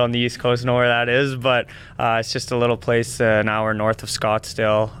people out on the East Coast know where that is, but it's just a little place an hour north of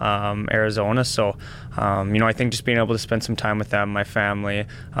Scottsdale, Arizona. So, I think just being able to spend some time with them, my family,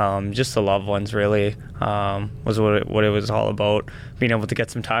 just the loved ones really was what it was all about. Being able to get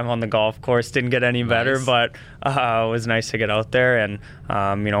some time on the golf course didn't get any better, but it was nice to get out there and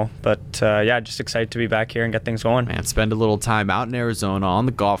just excited to be back here and get things going. Man, spend a little time out in Arizona on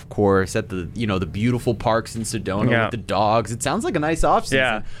the golf course at the the beautiful parks in Sedona with the dogs. It sounds like a nice off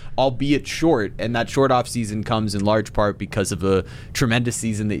season, albeit short, and that short off season comes in large part because of a tremendous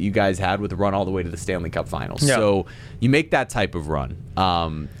season that you guys had with a run all the way to the Stanley Cup Finals. So you make that type of run.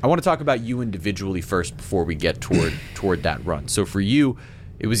 I want to talk about you individually first before we get toward that run. So for you,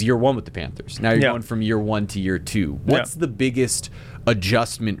 it was year one with the Panthers. Now you're going from year one to year two. What's the biggest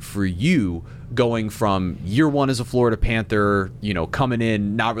adjustment for you going from year one as a Florida Panther, coming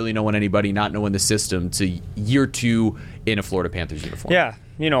in, not really knowing anybody, not knowing the system, to year two in a Florida Panthers uniform? Yeah,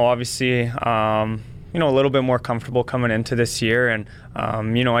 obviously, a little bit more comfortable coming into this year. And,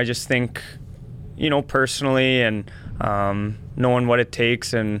 I just think, personally and knowing what it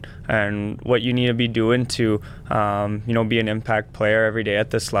takes and what you need to be doing to, be an impact player every day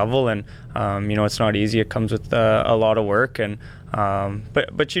at this level. And, it's not easy. It comes with a lot of work. And,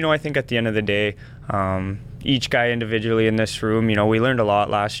 but I think at the end of the day, each guy individually in this room, we learned a lot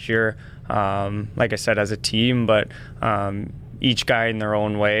last year, like I said, as a team, but each guy in their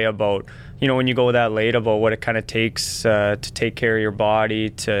own way about, when you go that late, about what it kind of takes to take care of your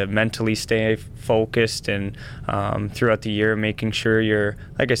body, to mentally stay focused, and throughout the year making sure you're,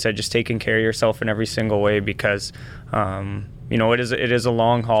 like I said, just taking care of yourself in every single way, because it is a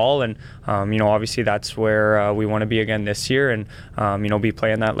long haul, and obviously that's where we want to be again this year, and be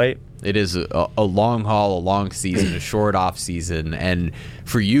playing that late. It is a long haul, a long season, a short off season, and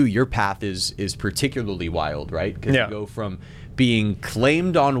for you, your path is particularly wild, right? Because you go from being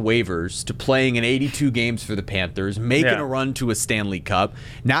claimed on waivers to playing in 82 games for the Panthers, making a run to a Stanley Cup.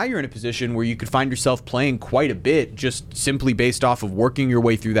 Now you're in a position where you could find yourself playing quite a bit, just simply based off of working your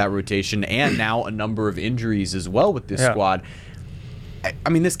way through that rotation, and now a number of injuries as well with this squad. I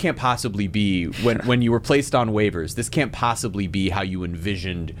mean, this can't possibly be, when you were placed on waivers, this can't possibly be how you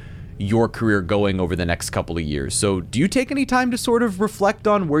envisioned your career going over the next couple of years. So do you take any time to sort of reflect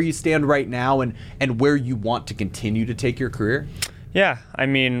on where you stand right now and where you want to continue to take your career? Yeah, I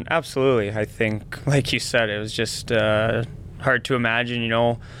mean, absolutely. I think, like you said, it was just hard to imagine,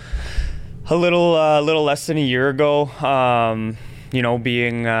 a little less than a year ago,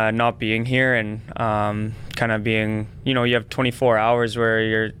 being not being here, and kind of being, you have 24 hours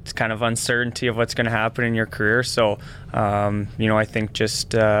where it's kind of uncertainty of what's going to happen in your career. So, I think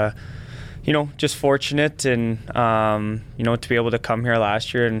just fortunate, and, to be able to come here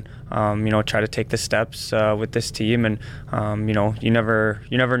last year and, try to take the steps with this team. And, you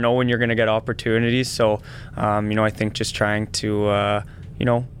never know when you're going to get opportunities. So, I think just trying to,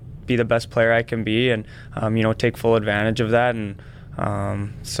 be the best player I can be, and, take full advantage of that. And,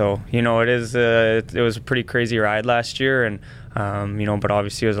 it was a pretty crazy ride last year, and, but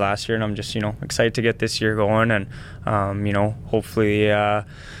obviously it was last year, and I'm just, excited to get this year going, and, hopefully,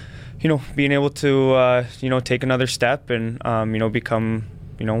 being able to, take another step and, become,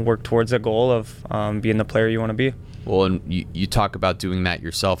 work towards a goal of being the player you want to be. Well, and you talk about doing that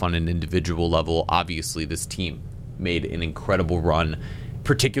yourself on an individual level. Obviously, this team made an incredible run,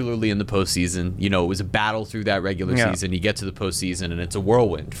 particularly in the postseason. It was a battle through that regular season. You get to the postseason, and it's a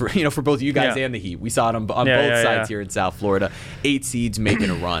whirlwind for for both you guys and the Heat. We saw it on both sides here in South Florida. 8 seeds making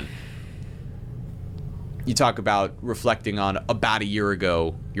a run. You talk about reflecting on about a year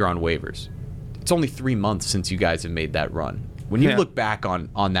ago, you're on waivers. It's only 3 months since you guys have made that run. When you look back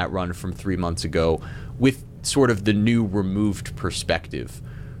on that run from 3 months ago with sort of the new removed perspective,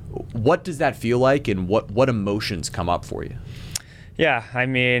 what does that feel like, and what emotions come up for you? Yeah, I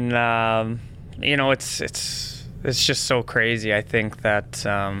mean, it's just so crazy. I think that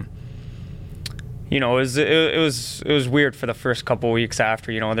it was weird for the first couple of weeks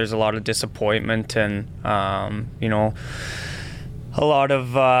after. There's a lot of disappointment, and a lot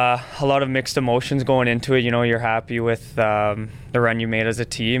of mixed emotions going into it. You're happy with the run you made as a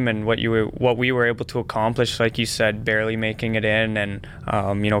team and what we were able to accomplish. Like you said, barely making it in, and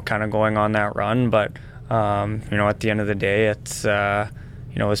kind of going on that run, but. At the end of the day, it's it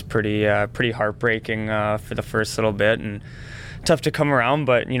was pretty heartbreaking for the first little bit, and tough to come around.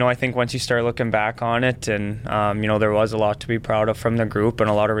 But I think once you start looking back on it, and there was a lot to be proud of from the group, and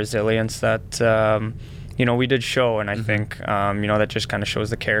a lot of resilience that we did show. And I think that just kind of shows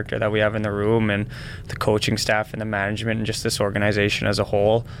the character that we have in the room, and the coaching staff and the management, and just this organization as a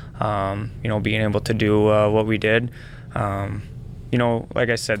whole. Being able to do what we did. Like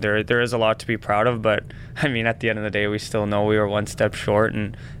I said, there is a lot to be proud of, but I mean, at the end of the day, we still know we were one step short,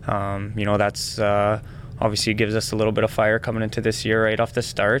 and that's obviously gives us a little bit of fire coming into this year right off the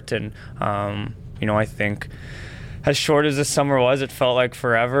start. And, I think as short as this summer was, it felt like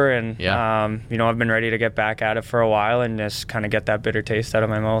forever. And, I've been ready to get back at it for a while and just kind of get that bitter taste out of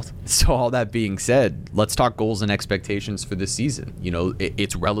my mouth. So all that being said, let's talk goals and expectations for this season.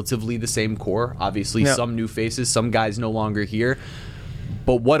 It's relatively the same core. Obviously, some new faces, some guys no longer here.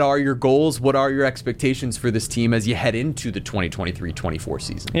 But what are your goals? What are your expectations for this team as you head into the 2023-24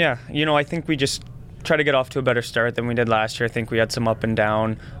 season? Yeah, I think we just try to get off to a better start than we did last year. I think we had some up and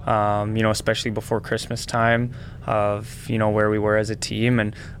down, especially before Christmas time of, where we were as a team.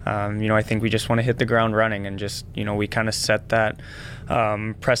 And, I think we just want to hit the ground running and just, we kind of set that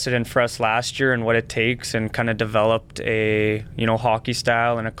precedent for us last year and what it takes and kind of developed a, hockey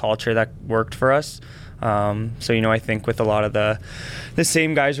style and a culture that worked for us. I think with a lot of the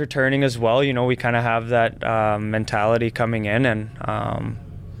same guys returning as well, we kind of have that mentality coming in. And,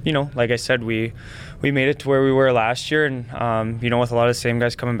 like I said, we made it to where we were last year. And, with a lot of the same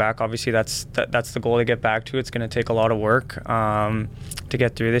guys coming back, obviously that's the goal to get back to. It's going to take a lot of work to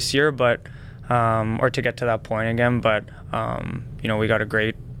get through this year, but or to get to that point again. But, we got a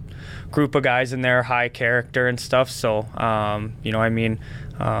great group of guys in there, high character and stuff. So,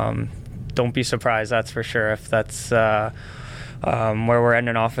 don't be surprised, that's for sure, if that's where we're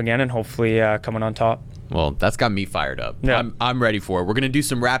ending off again and hopefully coming on top. Well, that's got me fired up. Yeah. I'm ready for it. We're going to do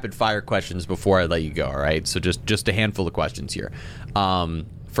some rapid fire questions before I let you go, all right? So just a handful of questions here.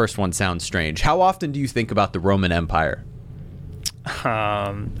 First one sounds strange. How often do you think about the Roman Empire?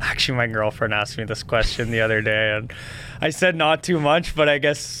 Actually, my girlfriend asked me this question the other day, and I said not too much, but I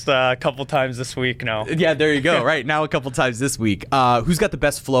guess a couple times this week now. Yeah, there you go. Right, now a couple times this week. Who's got the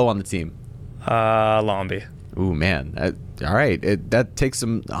best flow on the team? Lomberg. Ooh, man. All right. That takes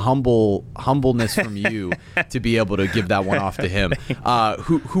some humbleness from you to be able to give that one off to him.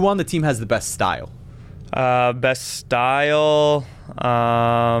 Who on the team has the best style? Best style?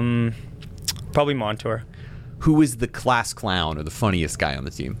 Probably Montour. Who is the class clown or the funniest guy on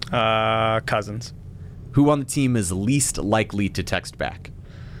the team? Cousins. Who on the team is least likely to text back?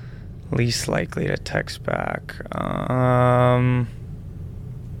 Least likely to text back?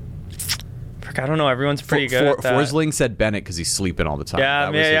 I don't know. Everyone's pretty good at that. Forsling said Bennett because he's sleeping all the time.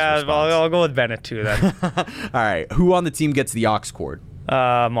 Yeah. I'll go with Bennett too then. All right. Who on the team gets the aux cord?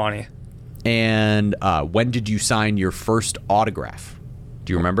 Monty. And when did you sign your first autograph?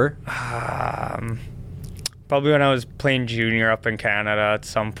 Do you remember? Probably when I was playing junior up in Canada at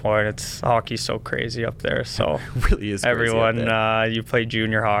some point. Hockey's so crazy up there. So it really is crazy everyone, up there. You play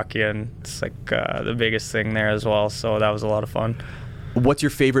junior hockey, and it's like the biggest thing there as well. So that was a lot of fun. What's your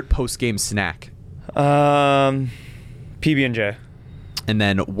favorite post-game snack? PB&J. And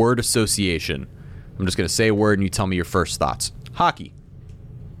then word association. I'm just going to say a word and you tell me your first thoughts. Hockey.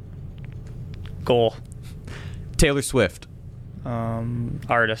 Goal. Taylor Swift.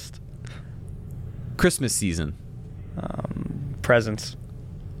 Artist. Christmas season. Presents.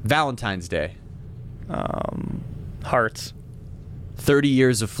 Valentine's Day. Hearts. 30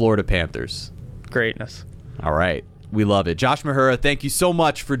 years of Florida Panthers. Greatness. All right. We love it. Josh Mahura, thank you so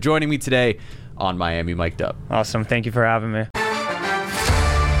much for joining me today on Miami Mic'd Up. Awesome. Thank you for having me.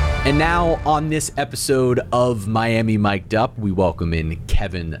 And now on this episode of Miami Mic'd Up, we welcome in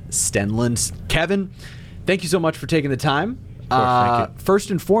Kevin Stenlund. Kevin, thank you so much for taking the time. Thank you.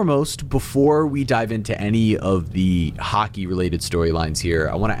 First and foremost, before we dive into any of the hockey-related storylines here,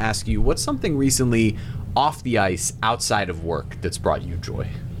 I want to ask you, what's something recently off the ice, outside of work, that's brought you joy?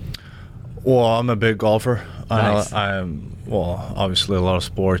 Well, I'm a big golfer. Nice. I'm obviously a lot of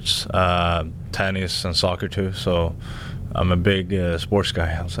sports, tennis and soccer too. So I'm a big sports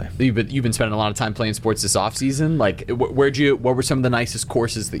guy, I'll say. You've been spending a lot of time playing sports this off season. Like, what were some of the nicest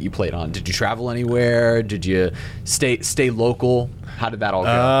courses that you played on? Did you travel anywhere? Did you stay local? How did that all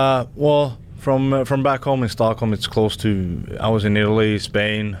go? Well, from back home in Stockholm, it's close to. I was in Italy,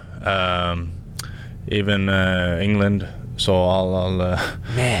 Spain, even England. So I'll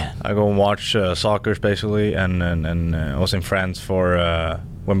Man, I go and watch soccer basically, and I was in France for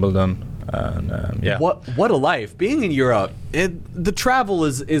Wimbledon. And, yeah. What a life. Being in Europe, the travel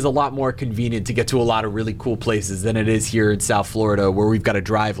is a lot more convenient to get to a lot of really cool places than it is here in South Florida, where we've got to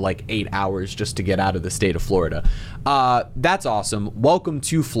drive like 8 hours just to get out of the state of Florida. That's awesome. Welcome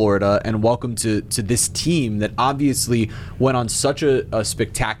to Florida, and welcome to this team that obviously went on such a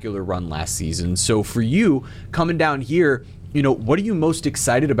spectacular run last season. So for you, coming down here, what are you most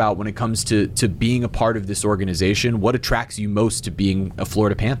excited about when it comes to being a part of this organization? What attracts you most to being a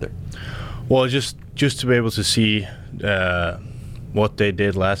Florida Panther? Well, just to be able to see what they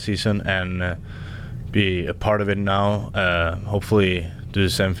did last season and be a part of it now, hopefully do the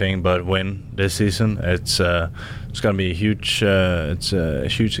same thing but win this season. It's going to be a huge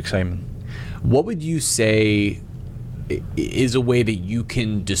excitement. What would you say is a way that you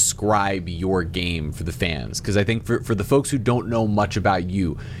can describe your game for the fans? Because I think for the folks who don't know much about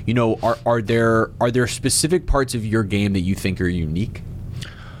you, are there specific parts of your game that you think are unique?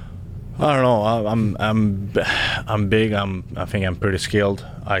 I don't know. I'm big. I think I'm pretty skilled.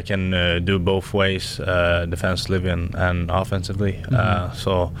 I can do both ways, defensively and offensively.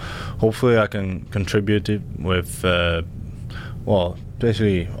 So hopefully I can contribute with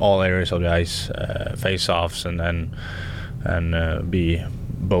basically all areas of the ice, face-offs and be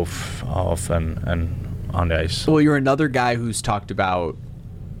both off and on the ice. Well, you're another guy who's talked about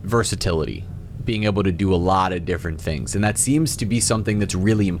versatility, being able to do a lot of different things, and that seems to be something that's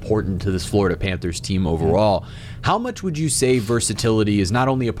really important to this Florida Panthers team overall. How much would you say versatility is not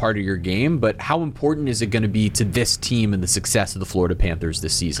only a part of your game, but how important is it going to be to this team and the success of the Florida Panthers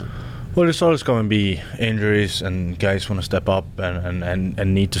this season? Well, there's always going to be injuries, and guys want to step up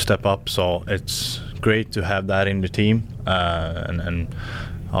and need to step up. So it's great to have that in the team, and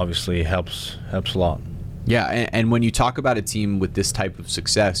obviously helps a lot. Yeah, and when you talk about a team with this type of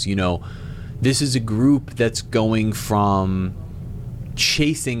success, this is a group that's going from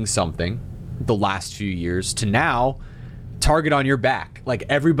chasing something the last few years to now target on your back. Like,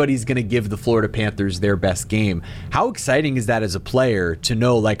 everybody's going to give the Florida Panthers their best game. How exciting is that as a player to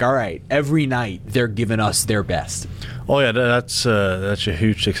know, like, all right, every night they're giving us their best? Oh yeah, that's a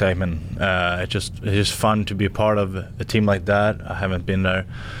huge excitement. It's just fun to be a part of a team like that. I haven't been there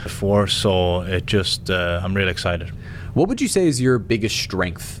before, so I'm really excited. What would you say is your biggest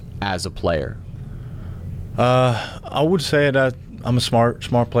strength as a player? I would say that I'm a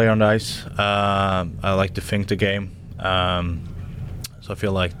smart player on the ice. I like to think the game. So I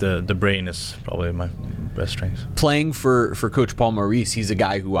feel like the brain is probably my best strength. Playing for Coach Paul Maurice, he's a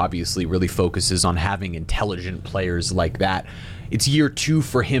guy who obviously really focuses on having intelligent players like that. It's year 2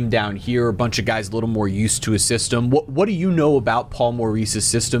 for him down here, a bunch of guys a little more used to his system. What do you know about Paul Maurice's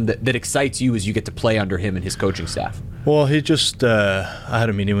system that excites you as you get to play under him and his coaching staff? Well, he just, I had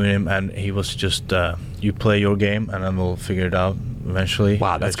a meeting with him, and he was just, you play your game, and then we'll figure it out eventually.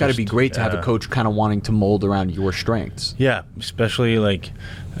 Wow, that's got to be great to have a coach kind of wanting to mold around your strengths. Yeah, especially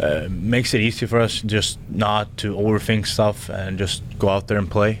makes it easy for us just not to overthink stuff and just go out there and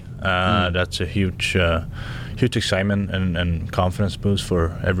play. That's a huge excitement and confidence boost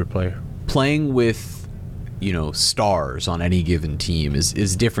for every player. Playing with stars on any given team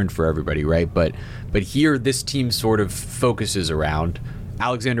is different for everybody, right? But here, this team sort of focuses around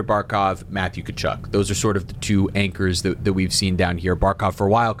Alexander Barkov, Matthew Tkachuk. Those are sort of the two anchors that we've seen down here. Barkov for a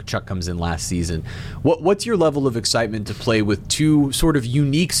while, Tkachuk comes in last season. What's your level of excitement to play with two sort of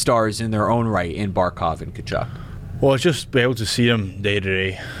unique stars in their own right in Barkov and Tkachuk? Well, just be able to see them day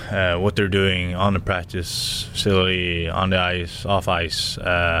to day, what they're doing on the practice facility, on the ice, off ice.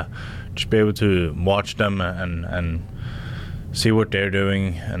 Just be able to watch them and see what they're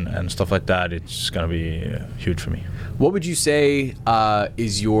doing and stuff like that. It's going to be huge for me. What would you say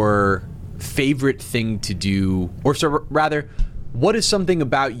is your favorite thing to do, or so rather, what is something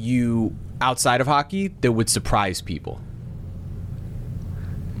about you outside of hockey that would surprise people?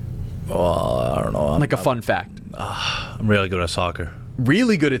 Well, I don't know. Like a fun fact. I'm really good at soccer.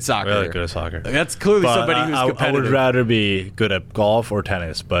 Really good at soccer. Really good at soccer. That's clearly somebody who's competitive. I would rather be good at golf or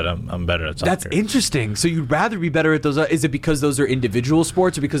tennis, but I'm better at soccer. That's interesting. So you'd rather be better at those. Is it because those are individual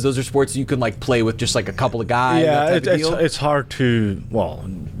sports, or because those are sports you can play with just like a couple of guys? Yeah, it's hard to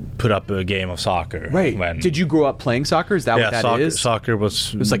put up a game of soccer. Right. Did you grow up playing soccer? Is that what that is? Soccer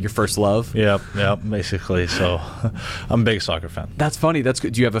was like your first love. Yep, basically. So I'm a big soccer fan. That's funny. That's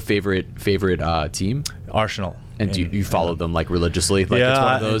good. Do you have a favorite team? Arsenal. And do you follow them religiously? It's one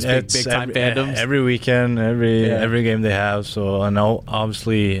of those big time fandoms. Every weekend, every game they have. So I know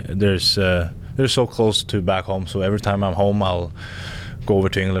obviously they're so close to back home. So every time I'm home, I'll go over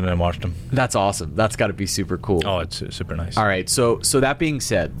to England and watch them. That's awesome. That's got to be super cool. Oh, it's super nice. All right. So that being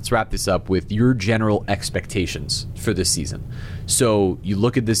said, let's wrap this up with your general expectations for this season. So you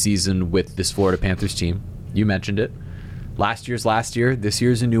look at this season with this Florida Panthers team. You mentioned it. Last year's last year. This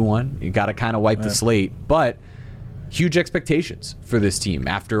year's a new one. You got to kind of wipe the slate, but huge expectations for this team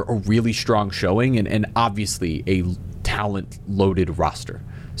after a really strong showing and obviously a talent-loaded roster.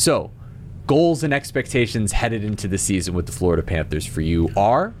 So, goals and expectations headed into the season with the Florida Panthers for you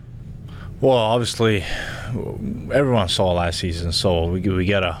are? Well, obviously, everyone saw last season, so we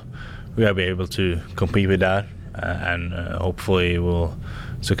gotta be able to compete with that, and hopefully we'll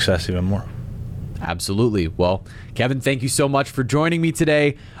success even more. Absolutely. Well, Kevin, thank you so much for joining me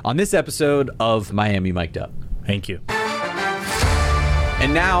today on this episode of Miami Mic'd Up. Thank you.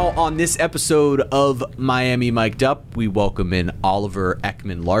 And now on this episode of Miami Mic'd Up, we welcome in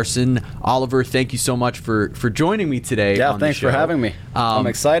Oliver-Ekman Larsson. Oliver, thank you so much for joining me today. Yeah, on the thanks show. for having me. I'm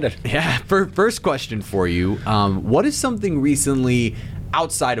excited. Yeah, first question for you. What is something recently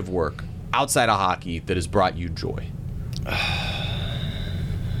outside of work, outside of hockey, that has brought you joy?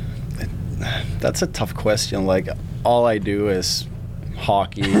 That's a tough question. Like, all I do is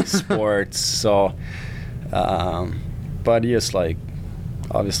hockey, sports, so, but just like,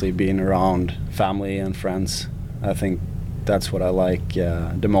 obviously being around family and friends, I think that's what I like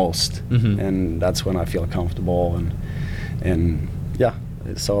the most, and that's when I feel comfortable, and yeah,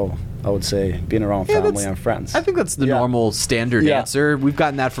 so I would say being around family and friends. I think that's the normal standard answer. We've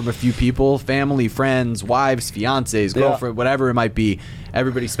gotten that from a few people: family, friends, wives, fiancés, girlfriend, whatever it might be.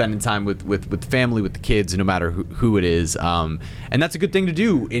 Everybody spending time with family, with the kids, no matter who it is. And that's a good thing to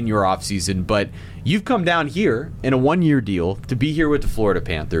do in your off season. But you've come down here in a 1-year deal to be here with the Florida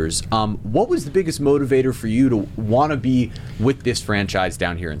Panthers. What was the biggest motivator for you to want to be with this franchise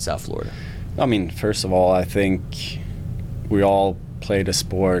down here in South Florida? I mean, first of all, I think we all play the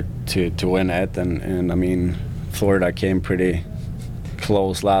sport to win it, and I mean, Florida came pretty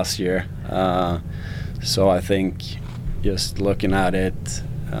close last year, so I think just looking at it,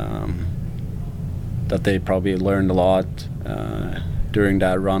 that they probably learned a lot during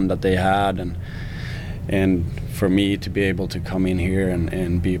that run that they had, and for me to be able to come in here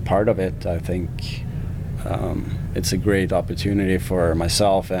and be a part of it, I think it's a great opportunity for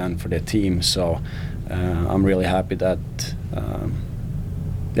myself and for the team, so I'm really happy that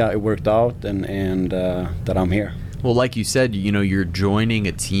it worked out and that I'm here. Well, like you said, you're joining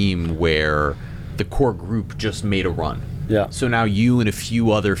a team where the core group just made a run. Yeah. So now you and a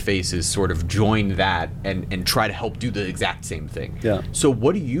few other faces sort of join that and try to help do the exact same thing. Yeah. So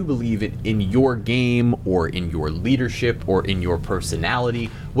what do you believe in your game or in your leadership or in your personality?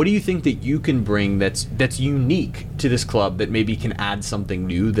 What do you think that you can bring that's unique to this club that maybe can add something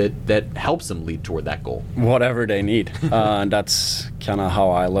new that helps them lead toward that goal? Whatever they need. And that's kind of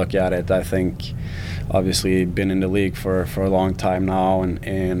how I look at it. I think, obviously, been in the league for a long time now,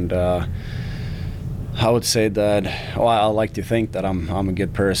 and I would say that, well, I like to think that I'm a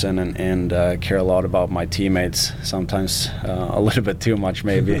good person and care a lot about my teammates, sometimes a little bit too much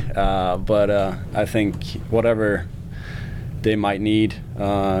maybe, but I think whatever they might need,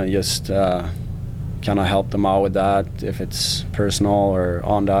 just kind of help them out with that, if it's personal or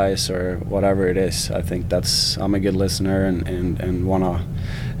on the ice or whatever it is. I think I'm a good listener and want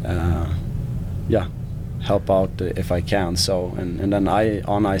to help out if I can. So and then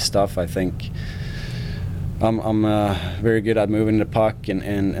on ice stuff, I think I'm very good at moving the puck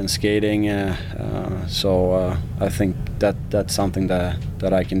and skating, so I think that's something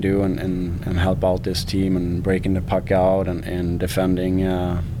that I can do and help out this team and breaking the puck out and defending,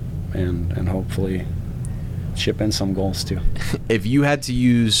 and hopefully chip in some goals too. If you had to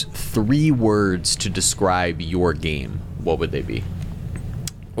use 3 words to describe your game, what would they be?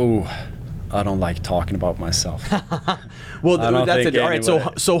 Ooh, I don't like talking about myself. Well, that's it. All right,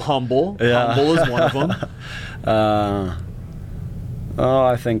 so humble. Yeah. Humble is one of them.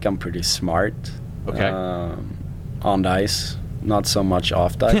 I think I'm pretty smart. Okay. On the ice, not so much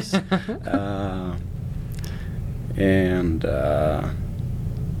off the ice. And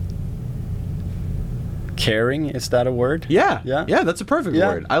caring, is that a word? Yeah, that's a perfect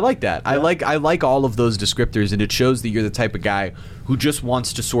word. I like that. Yeah. I like all of those descriptors, and it shows that you're the type of guy who just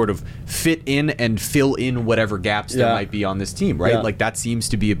wants to sort of fit in and fill in whatever gaps there might be on this team, right? Like that seems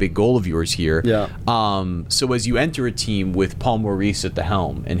to be a big goal of yours here. Yeah. So as you enter a team with Paul Maurice at the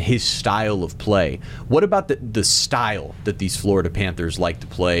helm and his style of play, what about the style that these Florida Panthers like to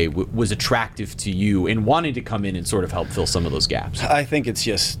play was attractive to you in wanting to come in and sort of help fill some of those gaps? I think it's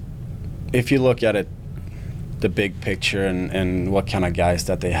just, if you look at it, the big picture and what kind of guys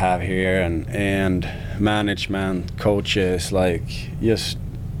that they have here and management, coaches, like just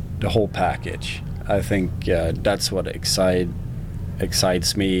the whole package. I think that's what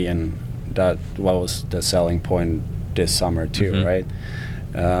excites me, and that was the selling point this summer too, right?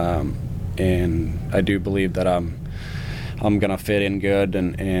 And I do believe that I'm gonna fit in good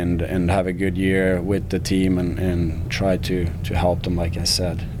and have a good year with the team and try to help them, like I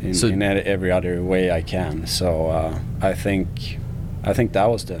said, in every other way I can. So I think that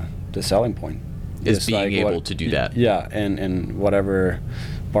was the selling point. Is Just being like able to do that. Yeah, and whatever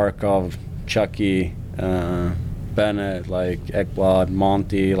Barkov, Chucky, Bennett, like Ekblad,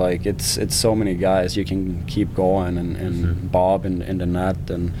 Monty, like it's so many guys. You can keep going, and Bob in the net,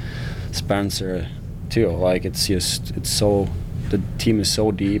 and Spencer too. Like it's so, the team is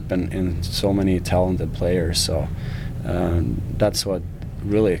so deep and so many talented players. So that's what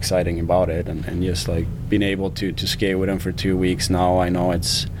really exciting about it, and just like being able to skate with him for 2 weeks now. I know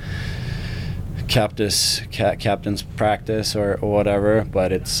it's captain's practice or whatever,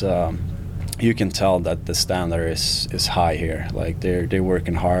 but it's you can tell that the standard is high here. Like they're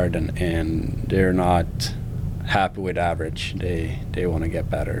working hard, and they're not happy with average. They want to get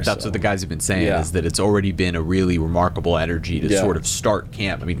better. That's what the guys have been saying, is that it's already been a really remarkable energy to sort of start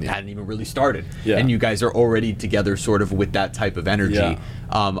camp. I mean, it hadn't even really started, and you guys are already together sort of with that type of energy.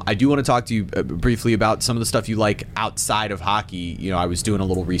 I do want to talk to you briefly about some of the stuff you like outside of hockey. You know, I was doing a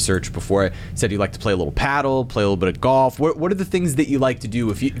little research before. I said you like to play a little paddle, play a little bit of golf. What are the things that you like to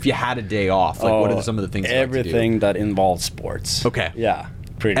do if you had a day off? Like, what are some of the things you like to do? Everything that involves sports. Okay. Yeah,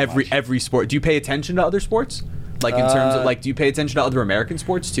 pretty much. Every sport. Do you pay attention to other sports? Like in terms of like, do you pay attention to other American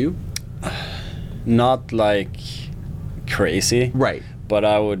sports too? Not like crazy. Right. But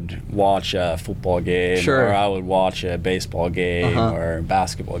I would watch a football game, or I would watch a baseball game or a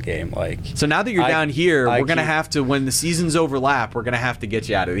basketball game. Like, so now that you're down here, we're gonna have to, when the seasons overlap, we're gonna have to get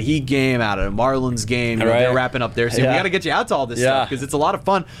you out of the Heat game, out of the Marlins game. You know, they're wrapping up there, so we got to get you out to all this stuff because it's a lot of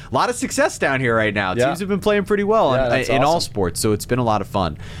fun, a lot of success down here right now. Teams have been playing pretty well in all sports, so it's been a lot of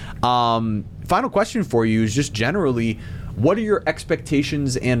fun. Final question for you is just generally, what are your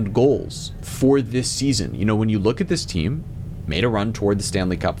expectations and goals for this season? You know, when you look at this team, made a run toward the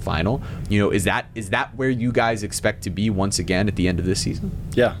Stanley Cup final, you know, is that where you guys expect to be once again at the end of this season?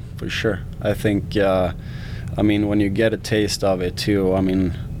 Yeah, for sure. I think, I mean, when you get a taste of it too, I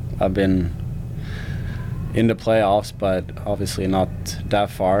mean, I've been in the playoffs, but obviously not that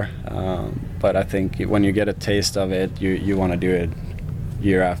far. But I think when you get a taste of it, you want to do it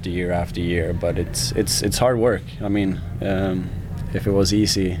year after year after year. But it's hard work. I mean, if it was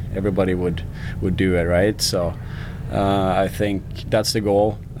easy, everybody would do it, right? So I think that's the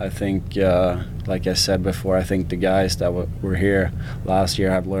goal. I think, like I said before, I think the guys that were here last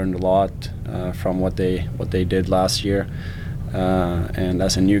year have learned a lot from what they did last year. And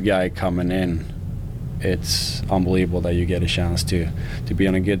as a new guy coming in, it's unbelievable that you get a chance to be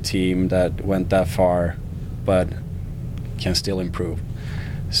on a good team that went that far, but can still improve.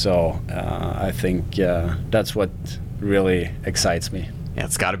 So I think that's what really excites me. Yeah,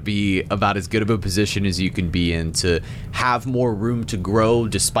 it's got to be about as good of a position as you can be in to have more room to grow,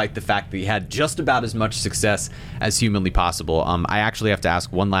 despite the fact that you had just about as much success as humanly possible. I actually have to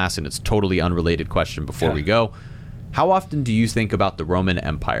ask one last, and it's totally unrelated question before we go. How often do you think about the Roman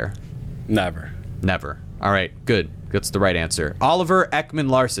Empire? Never. Never. All right, good. That's the right answer. Oliver-Ekman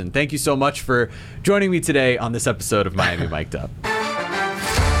Larsson, thank you so much for joining me today on this episode of Miami Mic'd Up.